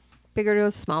enough. Bigger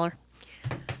goes smaller.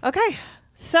 Okay.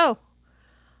 So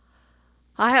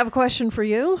I have a question for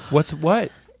you. What?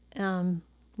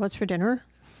 What's for dinner?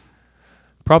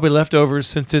 Probably leftovers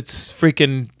since it's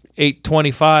freaking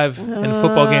 8:25 and the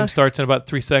football game starts in about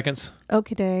 3 seconds.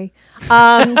 Okay, day.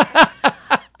 And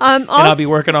I'll be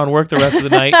working on work the rest of the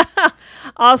night.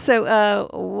 Also,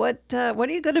 what are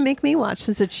you going to make me watch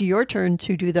since it's your turn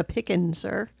to do the picking,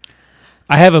 sir?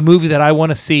 I have a movie that I want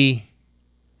to see.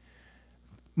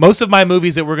 Most of my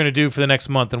movies that we're going to do for the next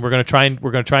month, and we're going to try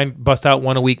and bust out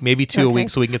one a week, maybe two a week,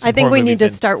 so we can get some I think horror we need to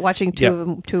in. start watching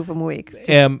two of them a week.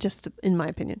 Just in my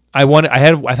opinion. I've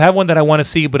had one that I want to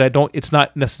see, but I don't. It's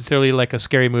not necessarily like a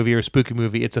scary movie or a spooky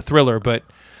movie. It's a thriller, but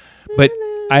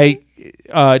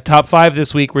top 5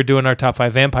 this week. We're doing our top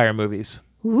 5 vampire movies.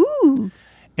 Ooh.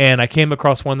 And I came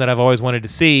across one that I've always wanted to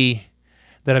see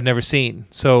that I've never seen.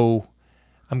 So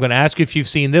I'm going to ask you if you've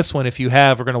seen this one. If you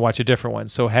have, we're going to watch a different one.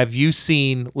 So have you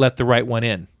seen Let the Right One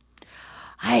In?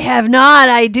 I have not.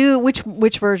 I do. Which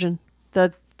version?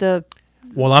 The.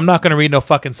 Well, I'm not going to read no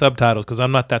fucking subtitles because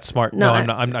I'm not that smart. No, I'm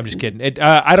not. I'm just kidding.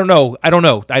 I don't know. I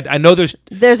know there's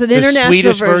an international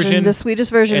Swedish version. The Swedish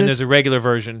version and there's a regular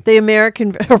version. The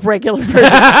American regular version.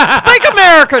 Speak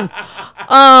American.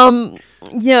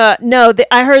 Yeah, no,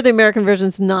 I heard the American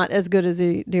version's not as good as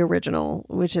the original,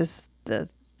 which is but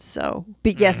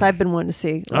yes, I've been wanting to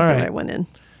see Let the Right One In.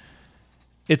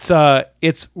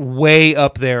 It's way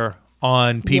up there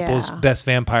on people's best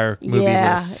vampire movie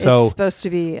list. So it's supposed to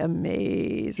be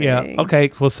amazing. Yeah.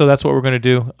 Okay. Well, so that's what we're going to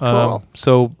do. Cool.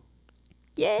 So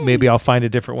Yay. maybe I'll find a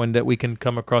different one that we can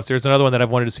come across. There's another one that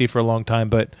I've wanted to see for a long time,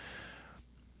 but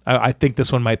I think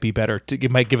this one might be better.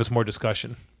 It might give us more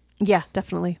discussion. Yeah,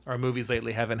 definitely. Our movies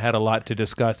lately haven't had a lot to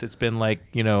discuss. It's been like,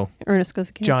 Ernest Goes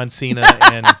to Camp. John Cena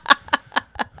and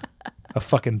a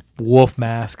fucking wolf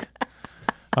mask.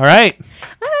 All right.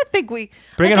 I think we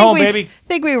Bring it home, baby. I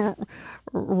think we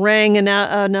rang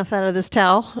enough out of this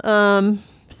towel.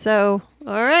 So,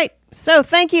 all right. So,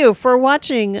 thank you for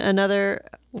watching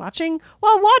watching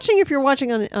if you're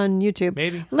watching on YouTube.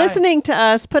 Maybe. Listening to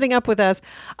us, putting up with us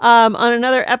on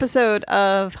another episode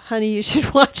of Honey, You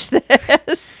Should Watch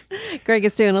This. Greg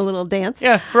is doing a little dance.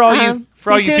 Yeah, for all you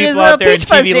he's doing his people out there in Beach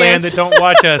Bus TV land dance. that don't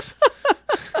watch us.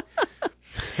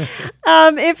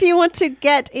 If you want to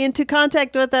get into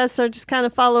contact with us or just kind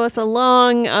of follow us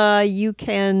along, you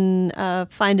can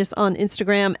find us on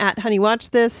Instagram at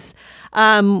HoneyWatchThis.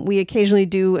 We occasionally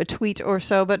do a tweet or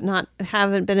so, but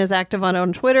haven't been as active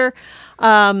on Twitter.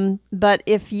 But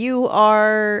if you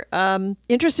are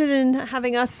interested in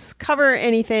having us cover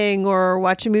anything or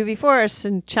watch a movie for us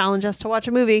and challenge us to watch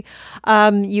a movie,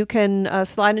 you can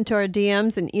slide into our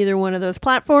DMs in either one of those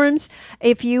platforms.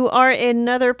 If you are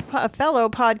another fellow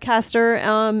podcaster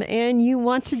and you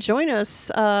want to join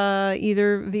us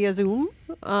either via Zoom,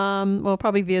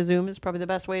 probably via Zoom is probably the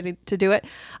best way to do it.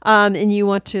 And you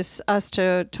want us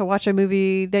to watch a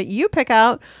movie that you pick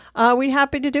out, we'd be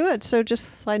happy to do it. So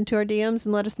just slide into our DMs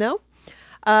and let us know.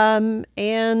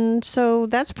 And so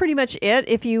that's pretty much it.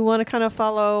 If you want to kind of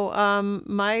follow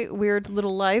my weird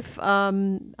little life, I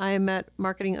am at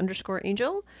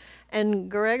marketing_angel. And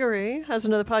Gregory has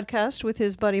another podcast with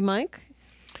his buddy Mike.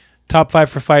 Top 5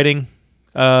 for Fighting.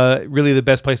 Really the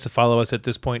best place to follow us at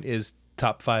this point is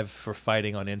Top 5 for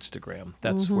Fighting on Instagram.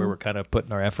 That's where we're kind of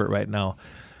putting our effort right now.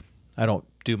 I don't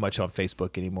do much on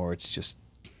Facebook anymore. It's just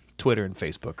Twitter and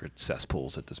Facebook are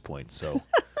cesspools at this point. So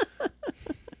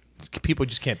people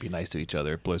just can't be nice to each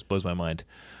other. It blows my mind.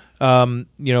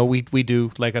 We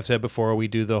do, like I've said before, we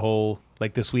do the whole,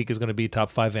 like this week is going to be top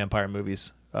 5 vampire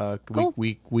movies. Cool.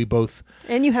 We both.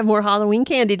 And you have more Halloween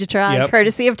candy to try, Yep.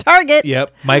 courtesy of Target.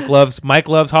 Yep. Mike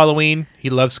loves Halloween. He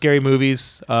loves scary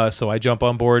movies. So I jump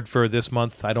on board for this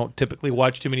month. I don't typically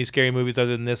watch too many scary movies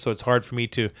other than this, so it's hard for me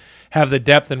to have the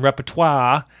depth and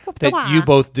repertoire that you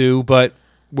both do, but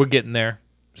we're getting there.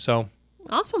 So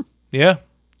Awesome. yeah.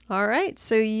 All right.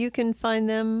 So you can find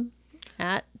them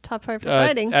at Top 5 for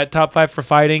Fighting. At Top 5 for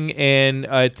Fighting, and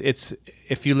it's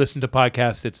if you listen to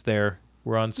podcasts, it's there.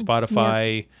 We're on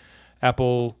Spotify,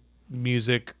 Apple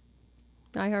Music,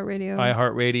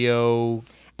 iHeartRadio,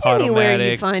 Podomatic,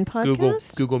 anywhere you find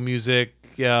podcasts. Google Music.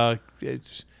 Yeah,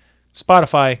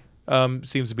 Spotify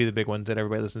seems to be the big one that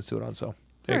everybody listens to it on. So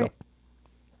there you go.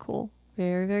 Cool.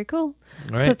 Very, very cool.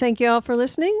 All right. So thank you all for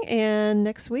listening. And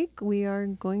next week we are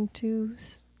going to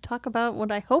talk about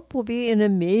what I hope will be an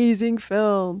amazing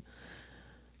film.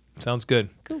 Sounds good.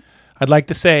 Cool. I'd like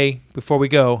to say before we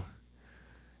go,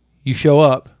 you show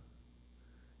up.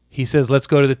 He says, "Let's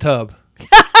go to the tub,"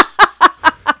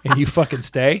 and you fucking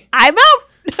stay. I'm out.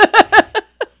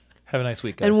 Have a nice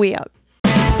week, guys. And we out.